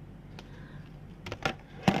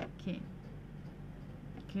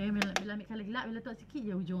 Okay, Bella ambil colour gelap. Bella letak sikit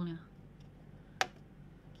je ujungnya.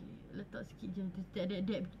 Okay, letak sikit je.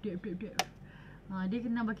 Dab. Dia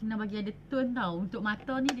kena bagi ada tone tau. Untuk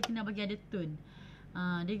mata ni dia kena bagi ada tone.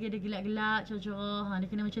 Dia ada gelap-gelap, cerah-cerah. Dia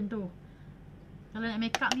kena macam tu. Kalau nak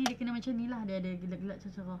make up ni dia kena macam ni lah. Dia ada gelap-gelap,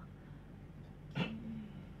 cerah-cerah.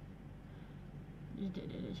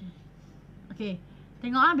 Okay,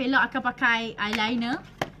 tengok Bella akan pakai eyeliner.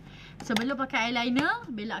 Sebelum pakai eyeliner,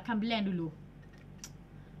 Bella akan blend dulu.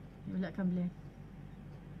 Bella akan blend.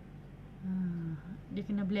 Dia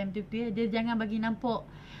kena blend betul-betul ya. Dia jangan bagi nampak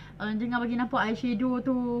eyeshadow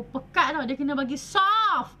tu pekat tau. Dia kena bagi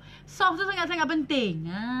soft. Soft tu sangat-sangat penting.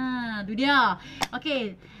 Tu dia.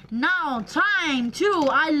 Okay. Now time to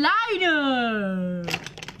eyeliner.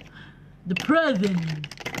 The present.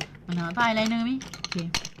 Mana tak eyeliner ni? Okay.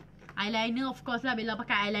 Eyeliner of course lah Bella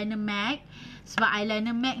pakai eyeliner MAC. Sebab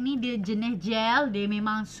eyeliner MAC ni dia jenis gel. Dia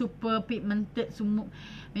memang super pigmented semua.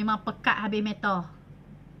 Memang pekat habis metal.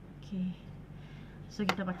 Okay. So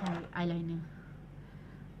kita pakai eyeliner.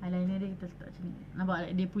 Eyeliner dia kita letak macam ni. Nampak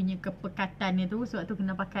dia punya kepekatan dia tu. Sebab tu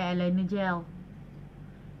kena pakai eyeliner gel.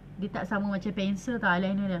 Dia tak sama macam pensel tau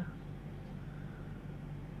eyeliner dia.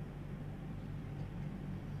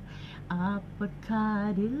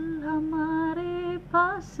 Apakah dil hamare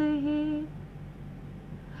paas hai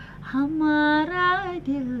hamara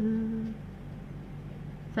dil.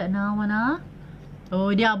 Sana mana?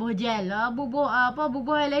 Oh dia bubuh gel lah. Bubuh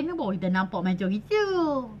eyeliner baru kita nampak macam gitu.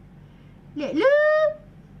 Lihat lu.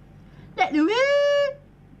 Tak lu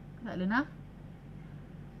tak lu nah.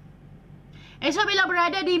 Esok Bella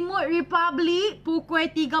berada di Mood Republic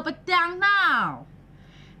pukul 3 petang tau.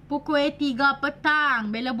 Pukul 3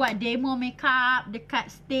 petang Bella buat demo makeup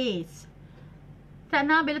dekat stage. Tak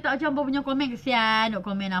nak Bella tak macam apa punya komen. Kesian nak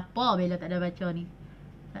komen apa Bella tak ada baca ni.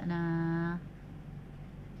 Tak nak.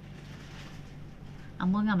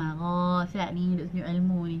 Amba kan marah siap ni duk tunjuk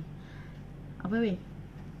ilmu ni. Apa weh?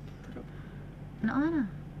 Nak mana?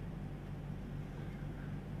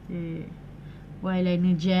 Okay.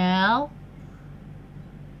 Eyeliner gel.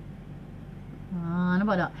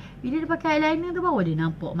 Nampak tak? Bila dia pakai eyeliner tu baru dia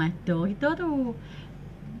nampak mata kita tu.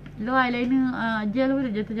 Lo eyeliner gel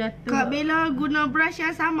tu jatuh-jatuh. Kak Bella guna brush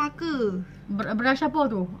yang sama ke? Brush apa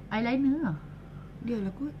tu? Eyeliner lah. Dia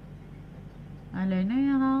lah kot. Eyeliner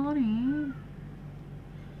yang lawa ni.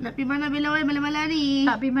 Nak pergi mana Bella malam-malam ni?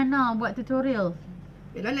 Tak pergi mana buat tutorial.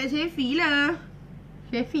 Bella nak selfie lah.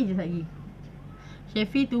 Selfie je lagi.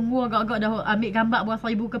 Selfie tunggu agak-agak dah ambil gambar buat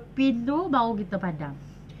 1000 kepin tu baru kita padam.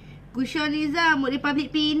 Kusyoniza Mood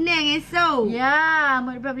Republic Penang esok. Ya,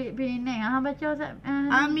 Mood Republic Penang. Baca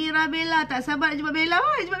Amira Bella. Tak sabar nak jumpa Bella.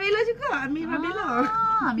 Jumpa Bella juga. Amira Bella.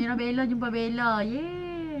 Amira Bella jumpa Bella.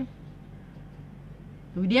 Yeay.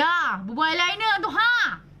 Tu dia. Bubuh eyeliner tu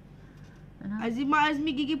Azimah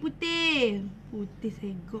Azmi gigi putih. Putih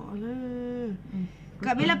segak lah.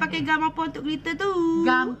 Kak Bella pakai gam apa untuk glitter tu?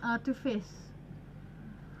 Gam Too Faced.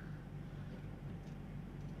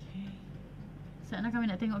 Sana kami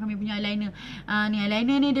nak tengok kami punya eyeliner. Ni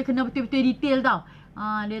eyeliner ni dia kena betul-betul detail tau.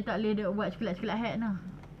 Dia tak boleh dia buat cekelat-cekelat hat nah.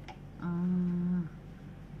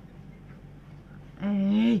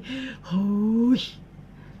 Hush.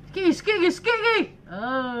 Sikit lagi.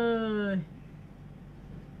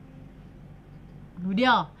 Tu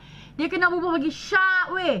dia. Dia kena bubuh bagi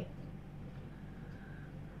sharp weh.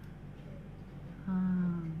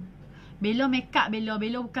 Bella makeup Bella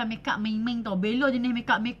bukan makeup main-main tau. Bella jenis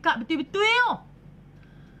makeup betul-betul tau.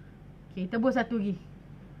 Okay, tebus satu lagi.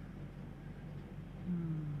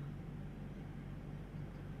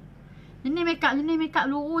 Jenis makeup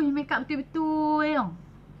lurus, makeup betul-betul tau.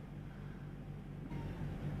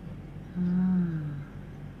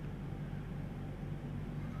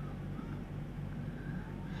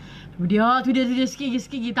 Tu dia sikit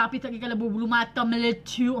lagi. Tapi tak kira bulu mata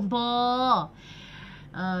meletup apa.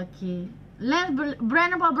 Okay. Lens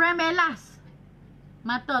brand apa? Brand Bellaz.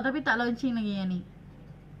 Mata tapi tak launching lagi yang ni.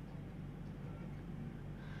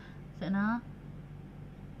 Sana.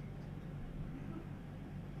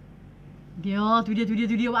 Tu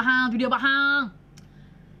dia buat hang.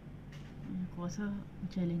 Aku rasa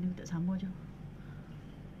macam eyeliner tak sama je.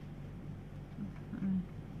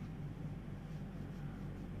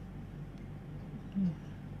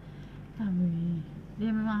 Dia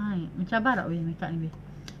memang mencabar tak weh makeup ni weh.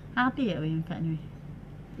 Hati tak weh makeup ni weh.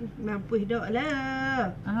 Mampu dak lah.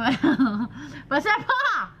 Pasal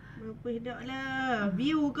apa? Mampu dak lah.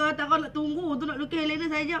 View ke tak kau nak tunggu tu nak lukis eyeliner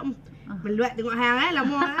saja. Meluat tengok hang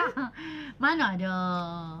lama Mana ada.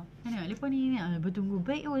 Tengok lepas ni bertunggu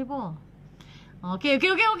baik lepas. Okey.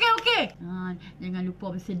 Jangan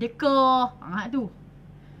lupa bersedekah. Tu.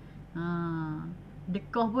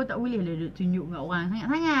 Dekah pun tak boleh lah duk tunjuk kat orang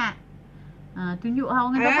sangat-sangat. Tunjuk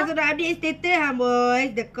orang kata apa? Sudah update status boys.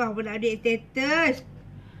 Dekah pun nak update status.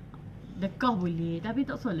 Dekah boleh tapi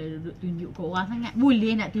tak salah duduk tunjuk kat orang sangat.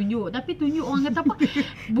 Boleh nak tunjuk tapi tunjuk orang kata apa?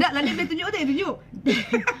 Tak lah dia tunjuk tak tunjuk.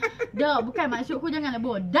 Dah bukan maksudku janganlah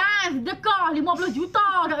buat dance dekah 50 juta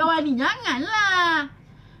kat kawan ni. Janganlah.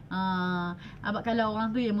 Abang kalau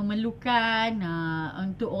orang tu yang memerlukan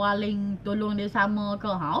untuk orang lain tolong dia sama ke,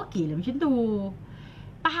 okey lah macam tu.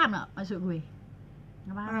 Faham tak maksud gue?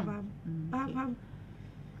 Faham.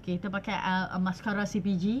 Okay, kita pakai mascara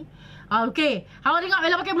CPG. Okay, awak tengok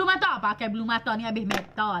Bella pakai bulu mata. Pakai bulu mata ni habis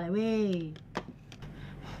metal lah weh.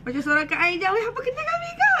 Macam suara Kak Ai jauh. Apa kena kami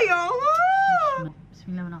kau? Ya Allah.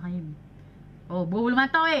 Bismillahirrahmanirrahim. Oh, bulu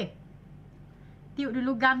mata weh. Tiup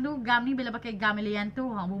dulu gam tu. Gam ni Bella pakai gam yang tu.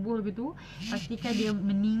 Bubuh begitu. Pastikan dia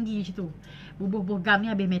meninggi macam tu. Bubuh gam ni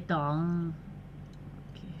habis metal.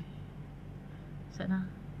 Okay. Sana.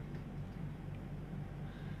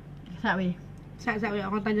 Sat weh. Sat weh.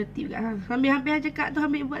 Orang tanya tip kat hang. Sambil hampir hang cakap tu,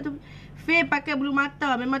 ambil buat tu. Faye pakai bulu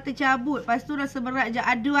mata. Memang tercabut. Lepas tu rasa berat je.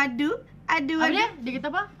 Adu. Apa dia? Dia kata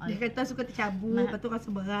apa? Dia kata suka tercabut. Lepas tu rasa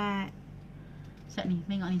berat. Sat ni.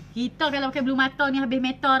 Tengok ni. Kita kalau pakai bulu mata ni habis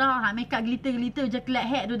metal dah. Makeup glitter je kelak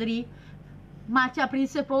head tu tadi. Macam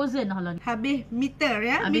Princess Frozen lah ni. Habis meter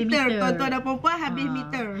ya. Habis meter. Tuan-tuan dan perempuan habis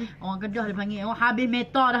meter. Orang Kedah dia panggil. Oh, habis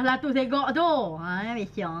metal dah lah tu. Tengok tu.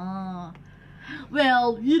 Biasa.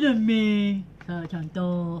 Well, you know me.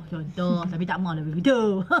 Contoh. Tapi tak mahu lah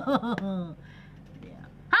begitu.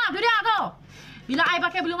 Tu dia tu. Bila I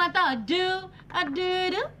pakai bulu mata. Aduh,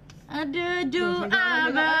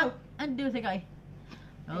 tengok I.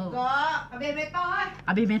 Tengok. Habis metal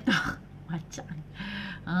Habis metal. Macam.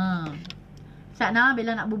 Sana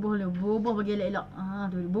Bella nak bubuh dulu. Bubuh bagi elok-elok.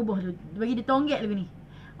 Tu bubuh tu. Bagi dia tonggek lagi ni.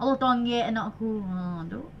 Allah tonggek anak aku.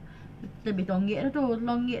 Tu. Lebih tonggek dah tu.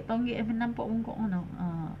 Tonggek nampak bongkok mana.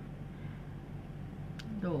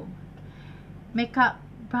 Tu. Makeup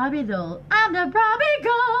Barbie doll. I'm the Barbie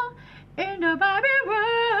girl in the Barbie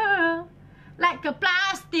world. Like a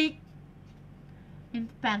plastic. In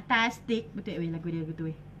fantastic. Betul weh lagu dia gitu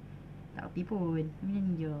weh. Tak reti pun.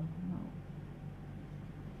 Macam je.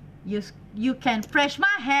 You can fresh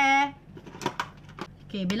my hair.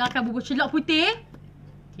 Okay, Bella akan bubuh celok putih.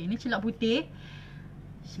 Okay, ni celok putih.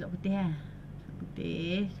 Celok putih lah.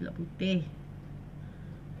 Celok putih.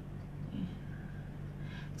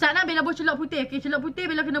 Sana Bella bubuh celok putih. Okay, celok putih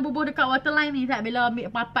Bella kena bubuh dekat waterline ni. Tak, Bella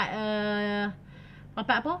ambil papat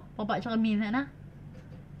papat apa? Papat cermin sana.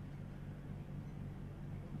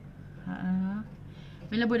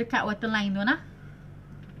 Bella bubuh dekat waterline tu nah.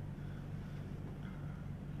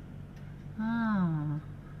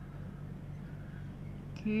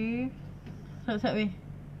 Okay. Sat weh.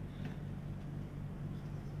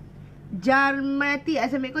 Jarmati.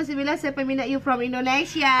 Assalamualaikum. Saya peminat you from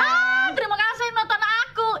Indonesia. Terima kasih menonton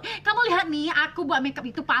aku. Kamu lihat nih, aku buat makeup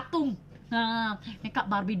itu patung. Makeup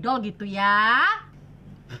Barbie doll gitu ya.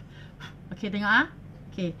 Okay, tengok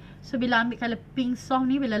Okay. So bila ambil colour pink soft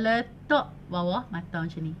ni, bila letak bawah mata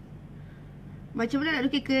macam ni. Macam mana nak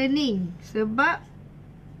lukis kening? Sebab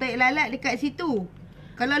taik lalat dekat situ.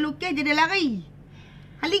 Kalau lukis je dia lari.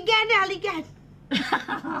 Haligan dia, haligan.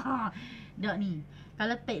 Dok ni.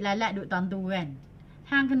 Kalau taik lalat duk tentu kan.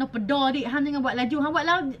 Hang kena pedar dik. Hang jangan buat laju. Hang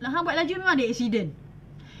buat laju memang ada accident.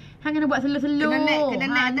 Hang kena buat slow-slow. Kena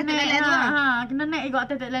naik atas taik lalat tu. Kena naik ikut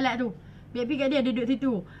atas taik lalat tu. Biar pergi kat dia duduk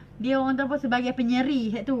situ. Dia orang tu apa sebagai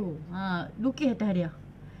penyeri kat tu. Lukis atas dia.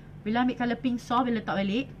 Bila ambil colour pink soft, bila letak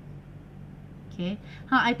balik. Okay.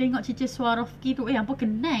 I tengok cincin Swarovski tu. Apa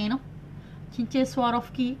kenal no? Cincin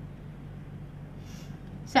Swarovski.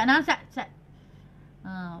 Sat.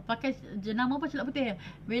 Pakai nama apa celak putih.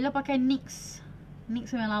 Bella pakai NYX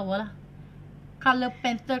yang lawa lah. Color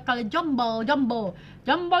Panther, color jumbo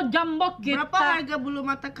kita. Berapa harga bulu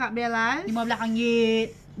mata Kak Bellaz?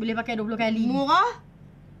 RM15. Boleh pakai 20 kali. Murah?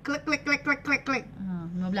 Klik.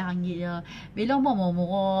 RM15 je. Bella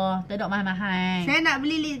murah. Tak ada mahal-mahal. Saya nak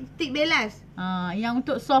beli lipstick Bellaz. Yang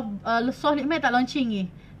untuk soft lipmatte tak launching ni.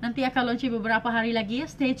 Nanti akan launching beberapa hari lagi.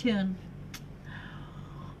 Stay tune.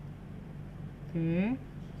 Okay.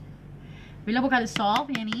 Bella buat colour soft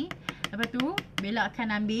yang ni. Lepas tu Bella akan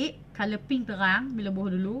ambil colour pink terang. Bella buah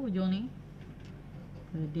dulu hujung ni.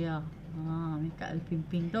 Dia. Makeup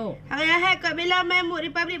pink tu. Hari Ahad Kak Bella main Mood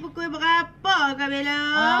Republic pukul berapa Kak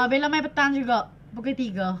Bella? Bella main petang juga. Pukul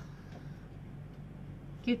 3.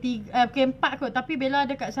 Pukul 4 kot. Tapi Bella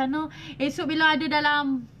ada kat sana. Esok Bella ada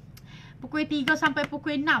dalam pukul 3 sampai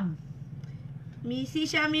pukul 6. Misi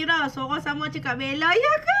Syamira, seorang sama cakap Bella.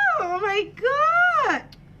 Ya ke? Oh my god.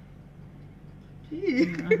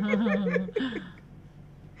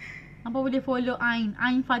 Apa boleh follow Ain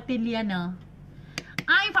Fatin Liana.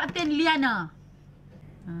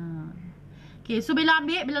 Okay, so Bella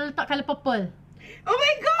ambil, Bella letak colour purple. Oh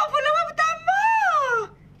my god, follower bertambah.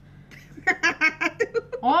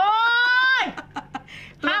 Oi!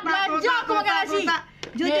 Hang belajar aku makan nasi.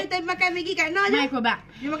 Jom kita makan Maggi kat Noh je. Mai aku bak.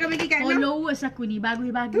 Jom makan Maggi kat Noh. Followers aku ni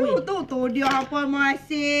bagus-bagus. Tu dia apa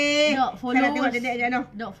masih. Dok, followers.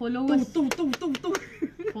 Dok, followers. Tu.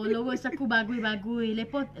 Followers aku bagus-bagus.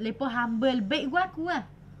 Lepo humble baik gua aku lah.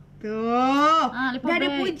 Tu. Lepas Dah ada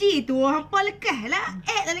baik. puji tu. Hampa lekas lah.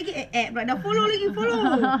 Add lah lagi. Add pula. Dah follow lagi. Follow.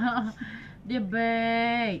 Dia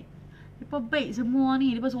baik. Lepas baik semua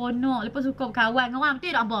ni. Lepas seronok. Lepas suka berkawan dengan orang.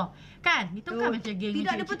 Betul tak apa? Kan? Itu kan macam geng.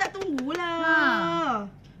 Tidak ada pun tak tunggulah.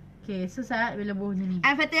 Okay, so saat bila buh ni.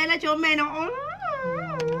 Al-Fatihah comel nak.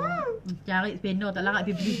 Cari spender. Tak larat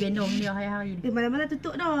pergi spender dia hari-hari ni. Malam-malam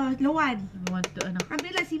tutup dah. Lawan. Memang tutup anak.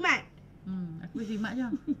 Ambillah simat. Aku simak je.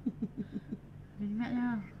 Simak je.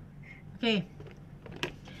 Okay.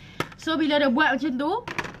 So bila dah buat macam tu,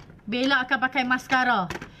 Bella akan pakai maskara.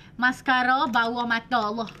 Maskara bawah mata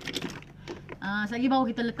Allah. Sekali baru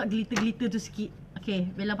kita letak glitter-glitter tu sikit. Okay,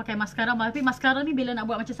 Bella pakai maskara. Tapi maskara ni Bella nak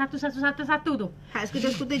buat macam satu tu. Hak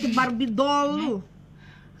skuter-skuter macam Barbie doll tu.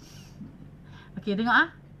 Okay, tengok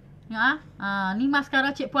ah. Tengok ah. Ni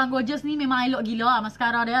maskara Cik Puan Gorgeous ni memang elok gila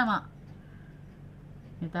maskara dia mak.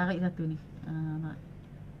 Dia tarik satu ni. Mak.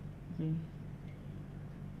 Okay.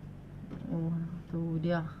 Oh, tu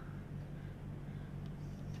dia.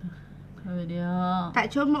 Tu dia. Tak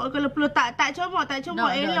comot kalau perlu tak comot.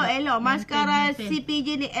 Elok. Maskara Maintain. CPG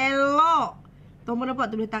ni elok. Tombol nampak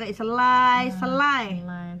tu boleh tarik selai. Selai.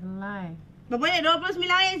 Berapa ni?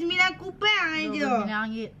 RM29.9 kupang je.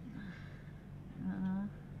 RM29.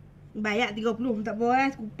 Bayar 30 tak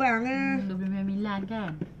apa kupang lah. RM29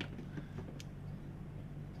 kan.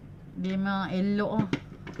 Dia memang elok lah.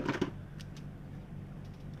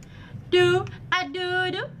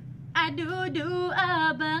 Adu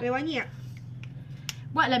abang. Wangi tak?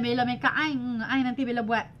 Buatlah Bella make up I nanti Bella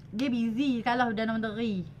buat. Dia busy kalau dah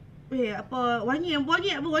menteri. Apa? Wangi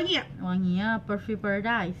tak? Wangi lah Perfume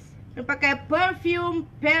Paradise. Dia pakai Perfume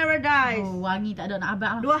Paradise. Oh, wangi tak ada nak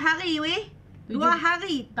abang lah. 2 hari weh. 2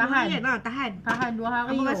 hari. Tahan. Tahan 2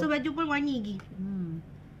 hari. Abang basuh baju pun wangi lagi.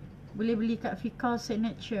 Boleh beli kat Riffaa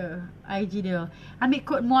Signature IG dia. Ambil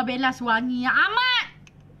kod MUA Bellaz wangi amat.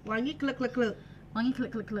 Wangi klek. Wangi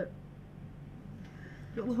klek.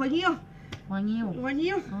 Wangi lah.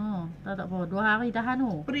 Wangi. Tak apa. 2 hari tahan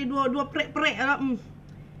tu. Peri dua prek lah.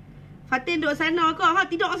 Fatin duduk sana ke?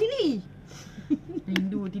 Tidur kat sini.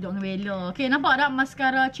 Rindu tidur dengan Bella. Okay, nampak tak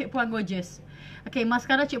maskara Cik Puan Gorgeous? Okay,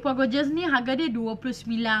 maskara Cik Puan Gorgeous ni harga dia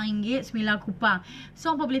RM29.9 kupang.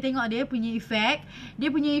 So, apa boleh tengok dia punya efek.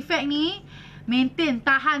 Dia punya efek ni maintain,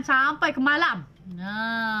 tahan sampai ke malam.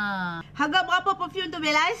 Harga berapa perfume tu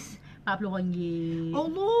Bellaz? RM40.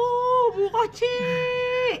 Allah, murah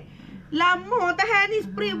cik. Lama tahan ni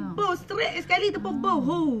spray bow straight sekali tempat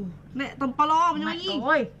bow. Nak tempala macam lagi.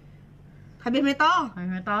 Oi. Habis meta.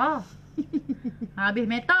 Habis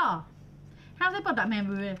meta. Hang siapa tak main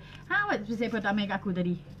ber? Siapa tak main kat aku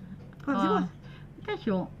tadi? Siapa? Kan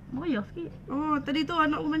syok. Moyah sikit. Oh, tadi tu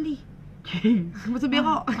anak aku mandi. Basuh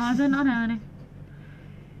berak. Sana ni.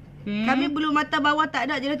 Okay. Kami bulu mata bawah tak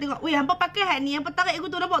ada. Jadi tengok. Weh, hampa pakai hat ni. Hampa tarik aku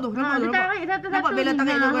tu. Nampak tu? Dia tarik satu-satu. Nampak Bella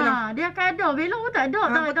tarik tu kan? Dia akan ada. Bella pun tak ada.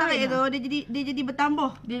 Hampa tarik tu. Dia jadi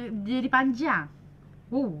bertambah. Dia jadi panjang.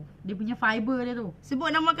 Oh, dia punya fiber dia tu.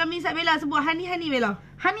 Sebut nama kami Sat Bella. Sebut Hani Bella.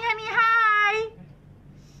 Hani, hai.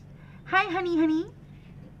 Hai Hani.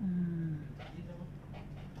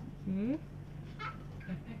 Okay.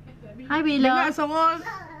 Hai Bella. Dengar suara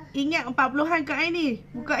ingat 40-an kat air ni.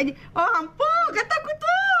 Buka je. Oh, hampa. Kata aku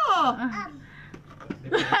tu.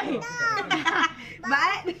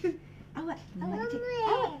 Baik. Awak cik.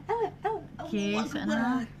 Awak. Okay,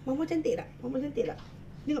 sana. Mama cantik tak?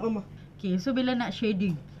 Tengok Mama. Okay, so Bella nak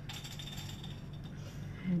shading.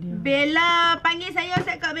 Bella, panggil saya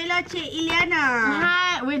Kak Bella Cik Iliana.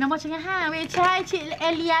 Hai, weh nama macam hai. Weh hai Cik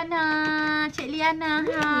Eliana. Cik Liana.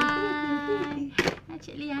 Hai. Hai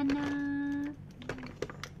Cik Liana.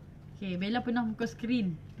 Okay, Bella pernah muka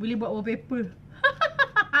skrin. Boleh buat wallpaper.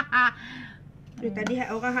 Tadi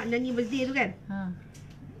orang nyanyi birthday tu kan?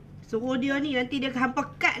 Suruh dia ni nanti dia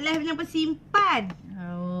hampa cut live yang simpan.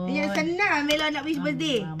 Yang senang Bella nak wish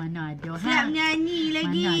birthday. Mana ada Siap nyanyi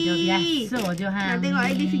lagi. Mana ada biasa je Nak tengok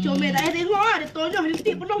ID si comel tak tengok lah. Dia tonyah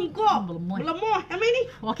lipstick penuh muka. Melemah sampai ni.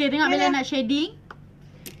 Okay, tengok Bella nak shading.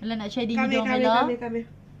 Bella nak shading hidung Bella.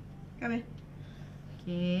 Kami.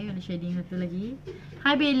 Okay, ada shading satu lagi.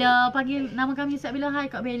 Hai Bella, panggil nama kami Sat Bella. Hai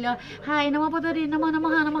Kak Bella. Hai, nama apa tadi? Nama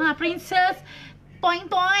hang. Princess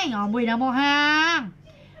Toing. Boleh nama hang.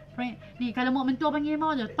 Ni kalau mak mentua panggil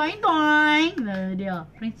mau je. Toing. Dia.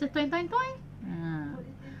 Princess Toing.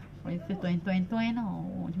 Princess Toing.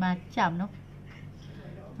 Oh, macam no.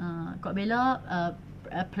 Kak Bella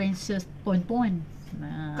Princess Toing.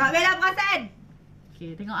 Kak Bella perasan.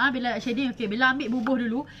 Okay, tengok Bella shading. Okay, Bella ambil bubuh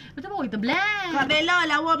dulu. Lepas tu baru kita blend. Kak Bella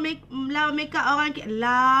lawa make up orang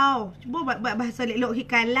lau. Cuba buat bahasa elok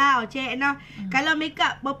ikan lau. Cik nah. Kalau make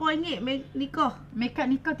up berapa ringgit nikah? Make up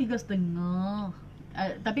nikah 3.5.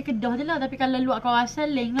 Tapi Kedah je lah. Tapi kalau luar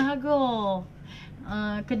kawasan lain lah harga.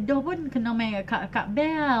 Kedah pun kena main Kak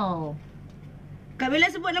Bel. Kak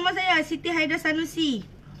Bella sebut nama saya, Siti Haida Sanusi.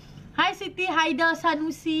 Hai Siti Haida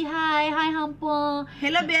Sanusi. Hai hampa.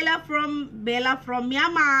 Hello Bella from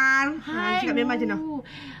Myanmar. Hai. Cakap Myanmar je nak.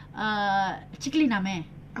 Ciklin nama.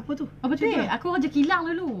 Apa tu? Apa tu? Aku kerja kilang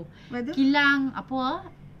dulu. Betul? Kilang apa?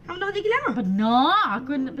 Kamu dah kerja kilang ke? Benar.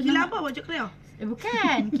 Aku Kilang apa buat coklat?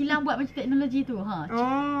 Bukan. Kilang buat macam teknologi tu.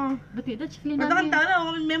 Oh. Betul tu Ciklin Kau nama. kan tahu lah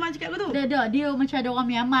orang Myanmar cakap aku tu. Dia macam ada orang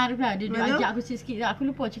Myanmar tu lah. Dia Betul? ajak aku sikit-sikit. Aku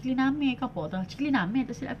lupa Ciklin nama ke apa tu. Ciklin nama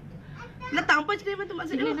tak silap aku. Datang apa cakap tu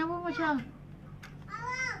maksud Ciklin dia? nama macam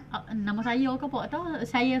nama saya ke apa tahu.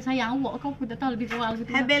 Saya sayang awak ke aku tak tahu lebih kurang gitu.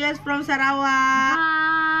 Hi Bellaz from Sarawak.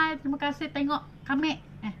 Hai. Terima kasih tengok Kamek.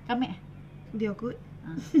 Kamek. Dia kot.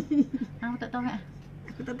 Aku tak tahu kan.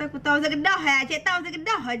 Aku tahu saya Kedah ya. Cik tahu saya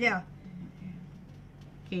Kedah aja.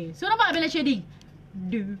 Okay. So nampak Bella shading?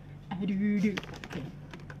 Aduh. Okay.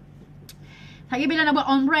 Hari Bella nak buat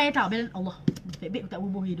ombre tau. Bella Allah. Baik-baik aku tak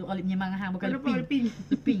bubuh hidup. Olip nyemang hang bukan leping.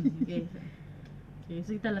 Leping. Okay. Okay.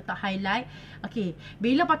 So kita letak highlight. Okay.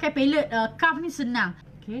 Bella pakai palette Khaf ni senang.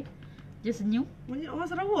 Okay. Just senyum. Banyak orang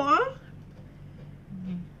Sarawak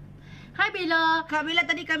Okay. Hai Bella. Kak Bella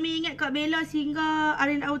tadi kami ingat Kak Bella singgah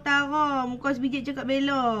Arena Utara. Muka sebiji je Kak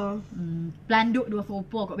Bella. Pelanduk dua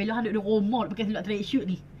rupa. Kak Bella duduk di rumah pakai seluar trade shoot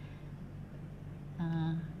ni.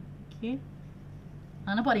 Okay.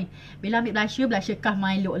 Nampak ni? Bella ambil blusher Khaf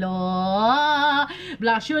main look lah.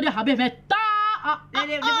 Blusher dia habis metak.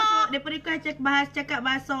 Dia request cakap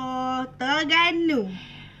bahasa Terengganu.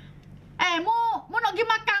 Mu nak pergi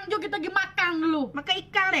makan. Jom kita pergi makan dulu. Makan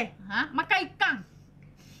ikan deh. Makan ikan.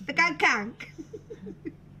 Tekang-kang.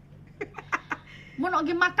 Mu nak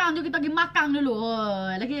pergi makan. Jom kita pergi makan dulu.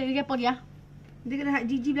 Lagi apa lagi Dia kena hak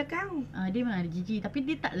jiji belakang. Dia memang ada jiji. Tapi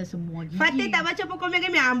dia taklah semua jiji. Fatih tak baca pun komen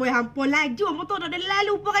kami. Amboi hampun laju. Motor dah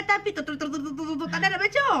lalu pun kata api. Tak ada nak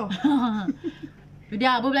baca.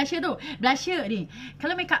 Dia apa blusher tu? Blusher ni.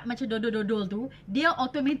 Kalau make up macam dodol-dodol tu, dia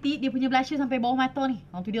automatic dia punya blusher sampai bawah mata ni.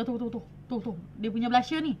 Tu dia tu. Dia punya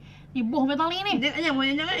blusher ni. Ni boh metal ni. Dia jangan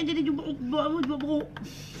jadi jumpa buruk.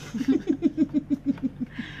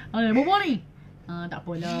 Bobo ni. Tak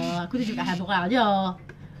apalah. Aku tunjuk kat hang seorang je.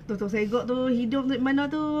 Tu segok tu hidung tu mana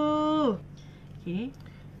tu. Okay.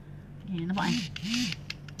 Nampak kan?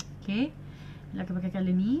 Okay. Bila aku pakai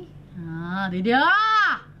colour ni. Tu dia.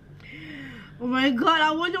 Oh my god,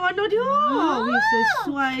 lawannya warna dia.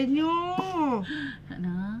 Sesuainya. Tak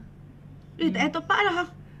nak. Tak payah topak dah.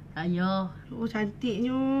 Tak payah. Oh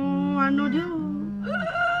cantiknya warna dia.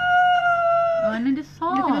 Warna dia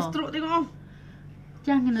soft. Dia kena stroke tengok.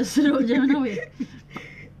 Jangan nak stroke je mana weh.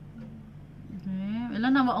 Bella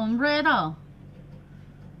nak buat ombre tau.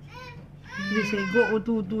 Dia segok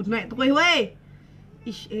tu naik terus weh.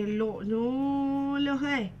 Ish eloknya lah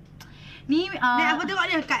hai. Ni aku tengok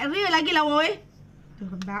dia kat real lagi lawa weh. Tu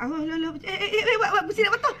rembak buat pusing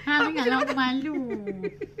nak patah. Janganlah aku malu.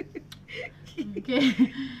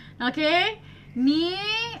 Okay. Ni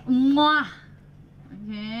muah.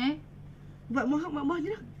 Okay. Buat muah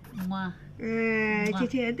je lah. Muah.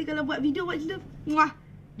 Cik nanti kalau buat video buat macam tu. Muah.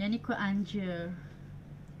 Yang ni kot anja.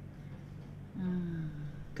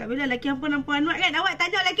 Kak Bella lelaki hampa nampak Anak kan? Awak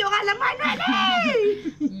tanya lelaki orang lama Anak ni.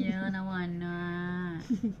 Ya, nama Anak.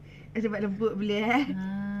 Sebab lembut boleh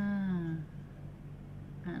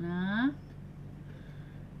Anak.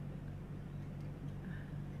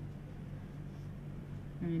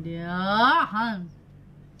 Ini dia.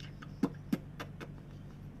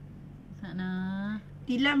 Anak.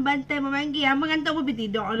 Tilam bantai memanggil. Hamba ngantuk pun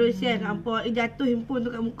tidak. Aduh sial. Hampa jatuh himpun tu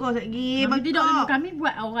kat muka lagi. Tidak dulu kami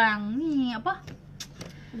buat orang ni apa?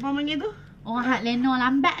 Apa panggil tu? Orang hak lena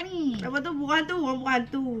lambat ni. Apa tu? Orang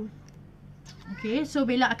tu. Okay, so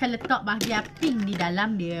Bella akan letak bahagian pink di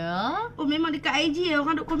dalam dia. Oh memang dekat IG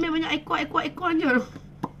orang duk komen banyak ekor je tu.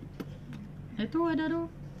 Itu ada tu.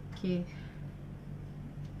 Okay.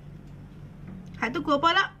 Hak tu kau apa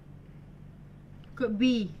lah? Kod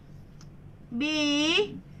B. B.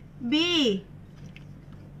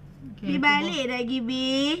 Okay, B balik lagi B.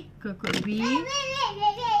 Kod B. Ni.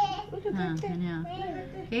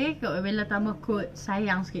 Okay, kod Bella tambah kod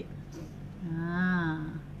sayang sikit.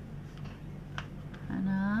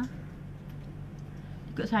 Ana.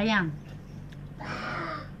 Ikut sayang.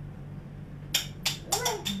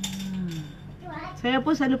 Saya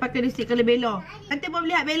pun selalu pakai lipstick colour Bella. Nanti pun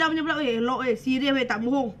lihat Bella punya pula. Elok serius tak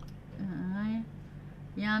bohong.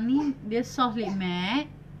 Yang ni dia soft lip matte.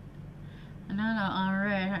 Ana nak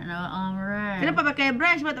orange. Kenapa pakai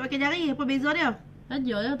brush sebab tak pakai jari? Apa beza dia?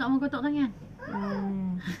 Saja lah tak mau kotak tangan.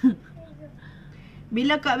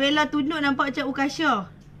 Bila Kak Bella tunjuk nampak macam Ukasha.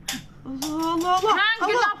 Allah. Hang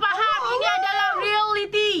kena faham ini adalah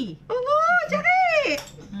reality. Allah, cari.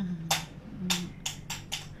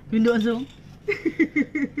 Tunduk zoom.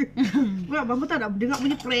 Buat bapa tak nak dengar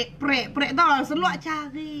bunyi prek tau. Seluak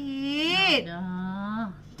carit.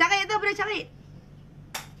 Carit tu boleh carit.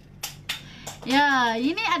 Ya,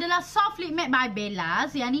 ini adalah soft lip matte by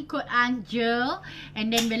Bellaz. Yang ni kod Angel.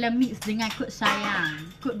 And then Bella mix dengan kod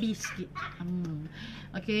sayang. Kod B sikit.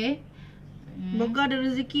 Okay. Moga ada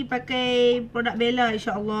rezeki pakai produk Bella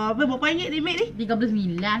insyaAllah. Berapa ringgit limit ni?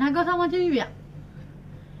 39. Harga sama macam ni biar.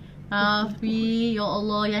 Tapi ya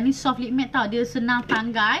Allah, yang ni soft lip matte tau. Dia senang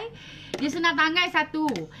tanggai. Dia senang tanggai satu.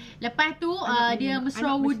 Lepas tu dia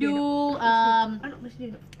mesra wudu.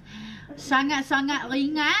 Sangat-sangat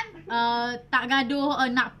ringan. Tak gaduh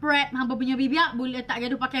nak prep hamba punya bibir. Boleh tak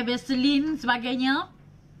gaduh pakai Vaseline sebagainya.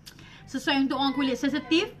 Sesuai untuk orang kulit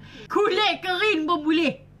sensitif. Kulit kering pun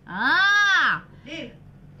boleh.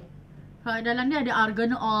 Dalam ni ada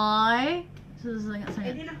argan oil.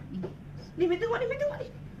 Sangat-sangat. Ni tengok ni. Ni tengok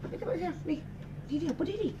dia. Ni dia apa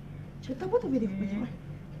dia ni? Cerita apa tu dia?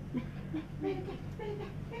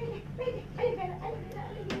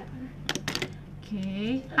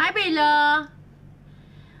 Okay. Hai Bella.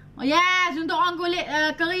 Oh yes, untuk orang kulit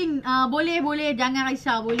kering boleh. Jangan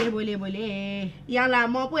risau. Boleh. Yang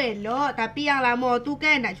lama pun elok. Tapi yang lama tu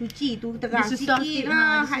kan nak cuci tu terang sikit.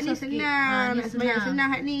 Hak ni senang. Nak semayang senang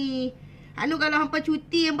hak ni. Hak ni kalau hampa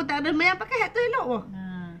cuti hampa tak ada semayang pakai hak tu elok pun.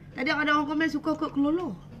 Tadi ada orang komen suka kot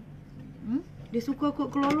kelolo. Dia suka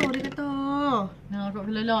kot kelolo dia kata. Kot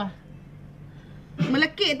kelolo.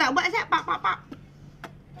 Melekit tak buat siap pak.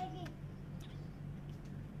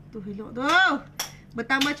 Tu elok tu.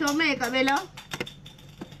 Bertambah comel Kak Bella.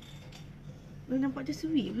 Nampak macam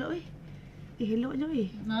sweet pula weh. Elok je weh.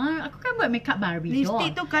 Aku kan buat makeup Barbie tu.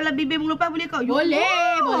 Lipstick tu kalau bibir mengelupas boleh kau?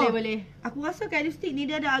 Boleh. Aku rasa kan lipstick ni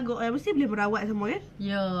dia ada agak mesti boleh merawat semua kan?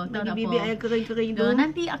 Ya, tak apa. Bibir yang kering-kering tu.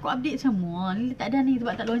 Nanti aku update semua. Ni tak ada ni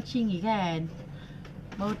sebab tak launching ni kan.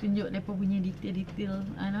 Baru tunjuk mereka punya detail-detail.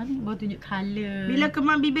 Baru tunjuk colour. Bila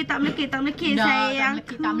kemang bibir tak melekit sayang.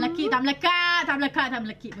 Tak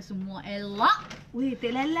melekit pun semua. Elok. Weh,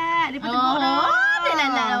 tek lalat. Lepas tengok dah. Tek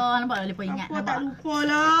lalat. Nampak dah lepas ingat. Apa tak lupa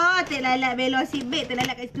lah. Tek lalat Bella si beg. Tek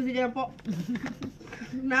lalat kat situ saja nampak.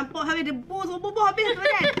 Nampak habis debu. Semua habis tu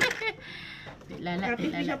kan. Tek lalat.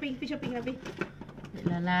 Pergi shopping habis. Tek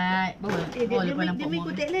lalat. Dia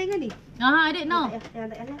ikut tek lain kan ni? Adik no.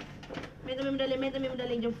 Tak lalat. Main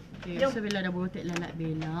medalin, jom. Okay, so Bella dah bawa tek lalat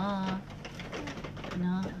Bella.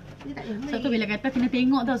 Ni tak ada. Satu Bella kata kena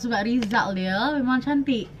tengok tau sebab result dia memang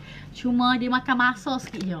cantik. Cuma dia makan masa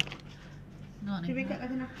sikit je.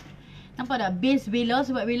 Nampak tak base Bella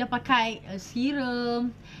sebab Bella pakai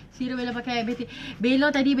serum. Bella pakai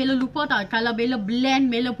Bella tadi Bella lupa tau. Kalau Bella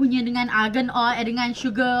blend Bella punya dengan argan oil dengan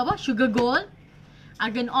sugar gold.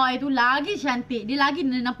 Argan oil tu lagi cantik. Dia lagi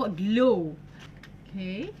nampak glow.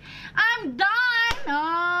 Okay. I'm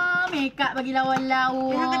done. Makeup bagi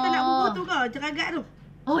lawan-lawan. Yang kata nak bubuh tu kau, jeragat tu.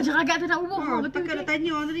 Oh, jeragat tu nak bubuh. Betul kan nak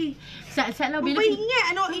tanya tadi. Sat lah Bella.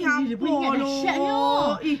 Ingat nak Bella ingat dahsyatnya.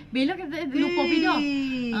 Bella kata lupa video.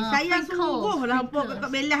 Sayang sungguh lah hampa kat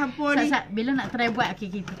Bella hampa ni. Bella nak try buat.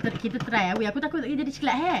 Okay, kita try. Aku takut dia jadi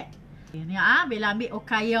coklat hat. Ni Bella ambil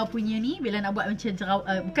Okaya punya ni. Bella nak buat macam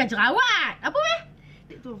bukan jerawat. Apa weh?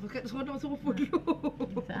 Tu pakai seronok semua dulu.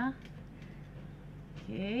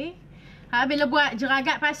 Okay. Bella buat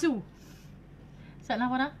jeragat palsu.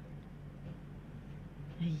 Salah apa dah?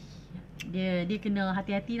 Dia kena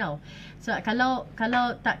hati-hati tau. Sebab kalau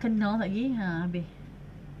tak kena lagi, habis.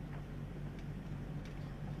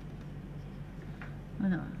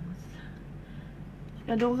 Mana?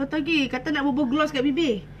 Ada orang kata lagi, kata nak bubuh gloss kat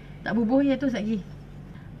bibir. Tak bubuh je tu lagi.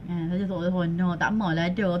 Saya seronok. Tak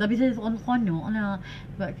maulah ada. Tapi saya seronok lah.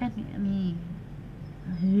 Sebab kan ni.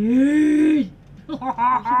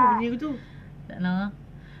 Siapa bunyi tu? Tak lah.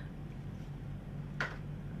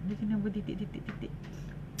 Dia kena buat titik-titik.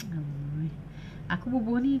 Aku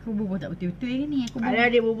bubuh tak betul-betul ke ni.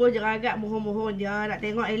 Ada dia bubuh jeragat mohon-mohon je. Nak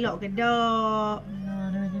tengok elok ke tak.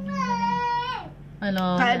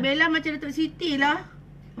 Alah. Kak Bella macam Datuk Siti lah.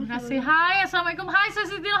 Terima kasih. Hai, Assalamualaikum. Hai, saya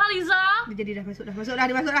Siti Haliza. Dia jadi dah masuk dah.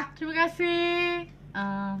 Terima kasih.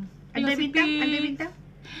 Andai bintang.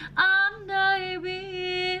 Andai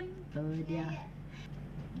bintang. Dia.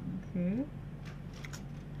 Okay.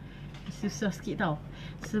 Susah sikit tau.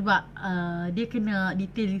 Sebab dia kena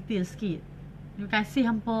detail-detail sikit. Terima kasih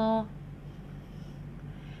hampa.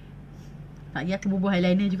 Tak payah aku bubuh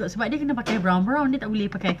eyeliner juga. Sebab dia kena pakai brown-brown. Dia tak boleh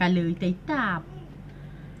pakai colour hitam-hitam.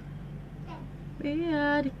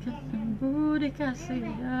 Biar dikasih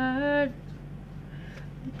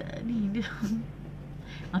Ni dia.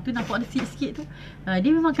 Tu nampak ada sikit-sikit tu.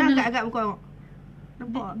 Dia memang kena agak-agak muka awak.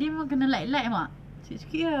 Nampak? Dia memang kena light-light mak.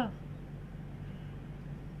 Sikit-sikit je.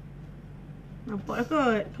 Nampak lah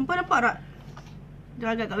kot. Nampak tak?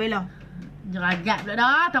 Jeragat kat Bella. Jeragat pula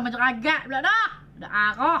dah. Tambah jeragat pula dah. Dah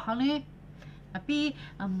arah ni. Tapi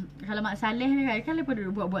kalau Mak Saleh ni kan lepas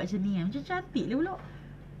duduk buat-buat macam ni macam cantik lah pula.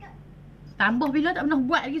 Tambah Bella tak pernah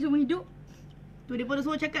buat lagi seumur hidup. Tu dia pada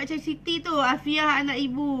semua cakap macam Siti tu. Afiah anak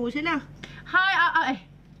ibu. Macam mana? Hai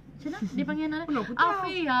macam mana dia panggil anak dia?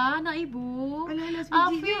 Afiah anak ibu. Alah-alah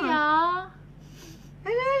Afiah.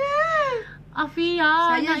 Alah-alah.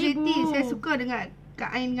 Afiah Saya anak ibu. Siti. Saya suka dengan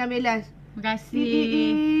Kak Ain dengan Bellaz. Terima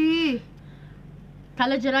kasih.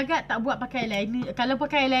 Kalau jeragat tak buat pakai eyeliner. Kalau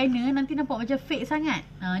pakai eyeliner nanti nampak macam fake sangat.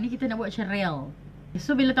 Ni kita nak buat macam real.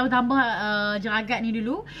 So Bella tambah jeragat ni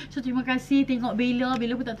dulu. So terima kasih tengok Bella.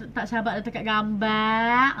 Bella pun tak sabar letak kat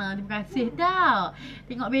gambar. Terima kasih tau.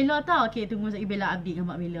 Tengok Bella tau. Okay, tunggu sekejap Bella update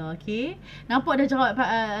gambar Bella. Okay. Nampak dah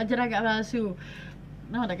jeragat palsu.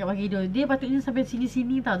 Nampak tak kat bagi hidung. Dia patutnya sampai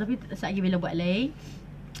sini-sini tau. Tapi sekejap lagi Bella buat lain.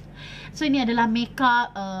 So ini adalah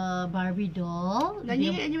makeup Barbie doll.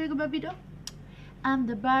 Nyanyi makeup Barbie doll. I'm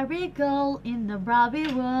the Barbie girl in the Barbie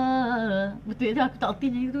world. Betul tak? Aku tak erti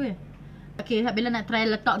nyanyi tu Okay, Bella nak try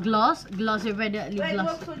letak gloss. Gloss daripada lip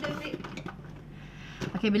gloss.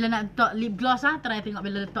 Okay, Bella nak letak lip gloss Try tengok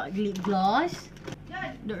Bella letak lip gloss.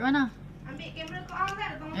 Duduk mana? Ambil kamera kau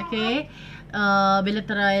angkat. Okay. Bella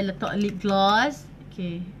try letak lip gloss.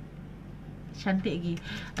 Okay. Cantik lagi.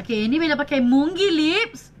 Okay, ni Bella pakai Mungil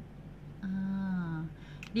Lips.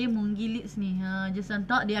 Dia Mungil Lips ni. Just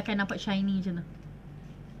letak dia akan nampak shiny macam tu.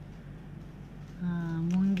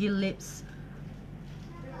 Mungil Lips.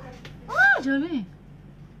 Jom ni.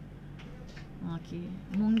 Okay.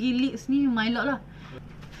 Mungil Lips ni my lot lah.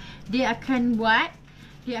 Dia akan buat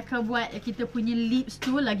kita punya lips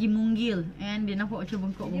tu lagi munggil. And dia nampak macam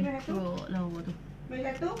bengkok-bengkok Lawa tu.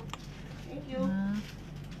 Bella tu. Thank you.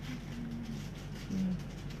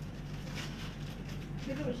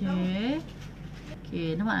 Okay.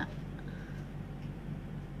 Okay, nampak tak?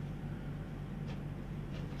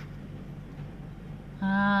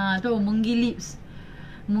 Tu Mungil Lips.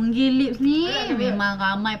 Mungil Lips ni memang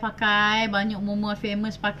ramai pakai. Banyak momo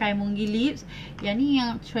famous pakai Mungil Lips. Yang ni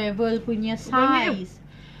yang travel punya size.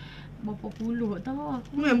 Berapa puluh tau.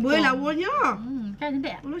 Member lawanya. Kan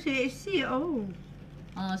cantik tak? Seksi.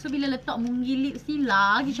 So bila letak Mungil Lips ni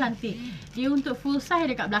lagi cantik. Dia untuk full size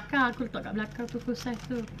dekat belakang. Aku letak kat belakang tu full size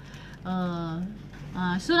tu.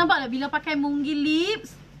 So nampak tak bila pakai Mungil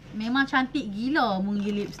Lips memang cantik gila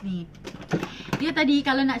Mungil Lips ni. Dia tadi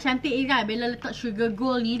kalau nak cantik kan Bella letak sugar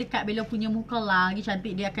gold ni dekat Bella punya muka lagi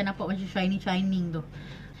cantik. Dia akan nampak macam shining tu.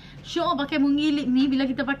 Syok pakai Mungil Lips ni bila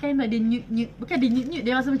kita pakai dia nyut-nyut. Bukan dia nyut-nyut,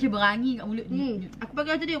 dia rasa macam berangi kat mulut ni. Aku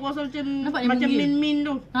pakai tadi aku rasa nampak macam min-min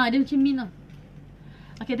tu. Dia macam min tu.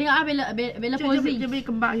 Okay, tengok Bella posing. Dia beri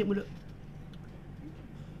kembang je mulut.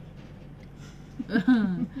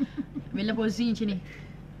 Bella posing macam ni.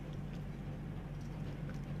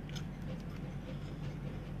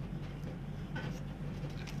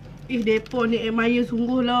 Depa ni admire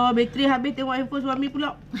sungguh lah. Bateri habis tengok handphone suami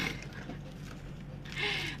pula.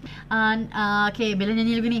 Okay, Bella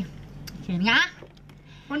nyanyi lagu ni. Okay, dengar.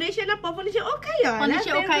 Foundation apa? Foundation Okaya.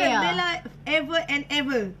 Foundation Okaya. Bella ever and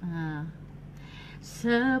ever.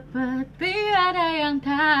 Seperti ada yang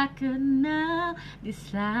tak kenal di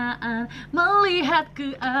saat melihat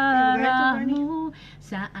ke arahmu.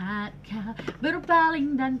 Saat kau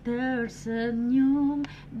berpaling dan tersenyum,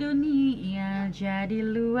 dunia jadi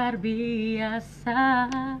luar biasa.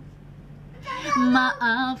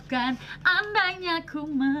 Maafkan andainya ku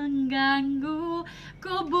mengganggu.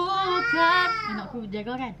 Ku bukan anakku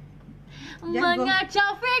jaga kan?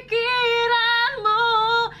 Mengacau fikiranmu.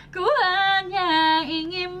 Ku hanya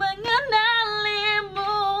ingin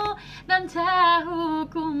mengenalimu dan tahu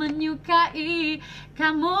ku menyukai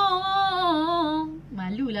kamu.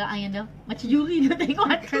 Malulah Ayan dah. Macam juri dia tengok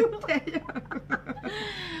aku.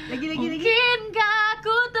 Lagi. Mungkinkah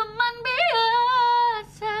ku teman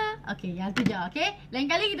biasa. Okay, yang tu je. Okay,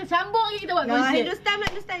 lain kali kita sambung lagi, kita buat konsert.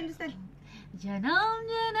 Hindustan. Janam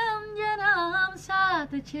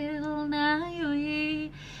satu chilna yui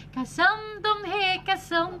kasam tumhe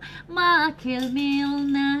kasam makil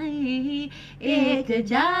milnai ek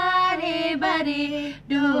jare bare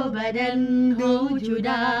do badan ho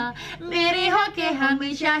juda mere ho ke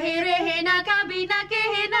hamisha hi rehna kabhi na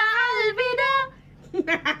kehna alvida.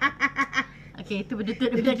 Okay, itu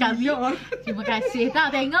betul kami. Terima kasih tau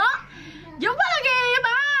tengok. Jumpa lagi.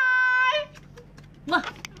 Bye. Wah.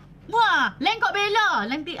 Wah, Lengkok Bella.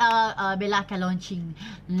 Nanti Bella akan launching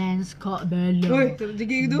Lengkok Bella. Oi,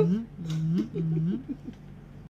 terjegi gitu.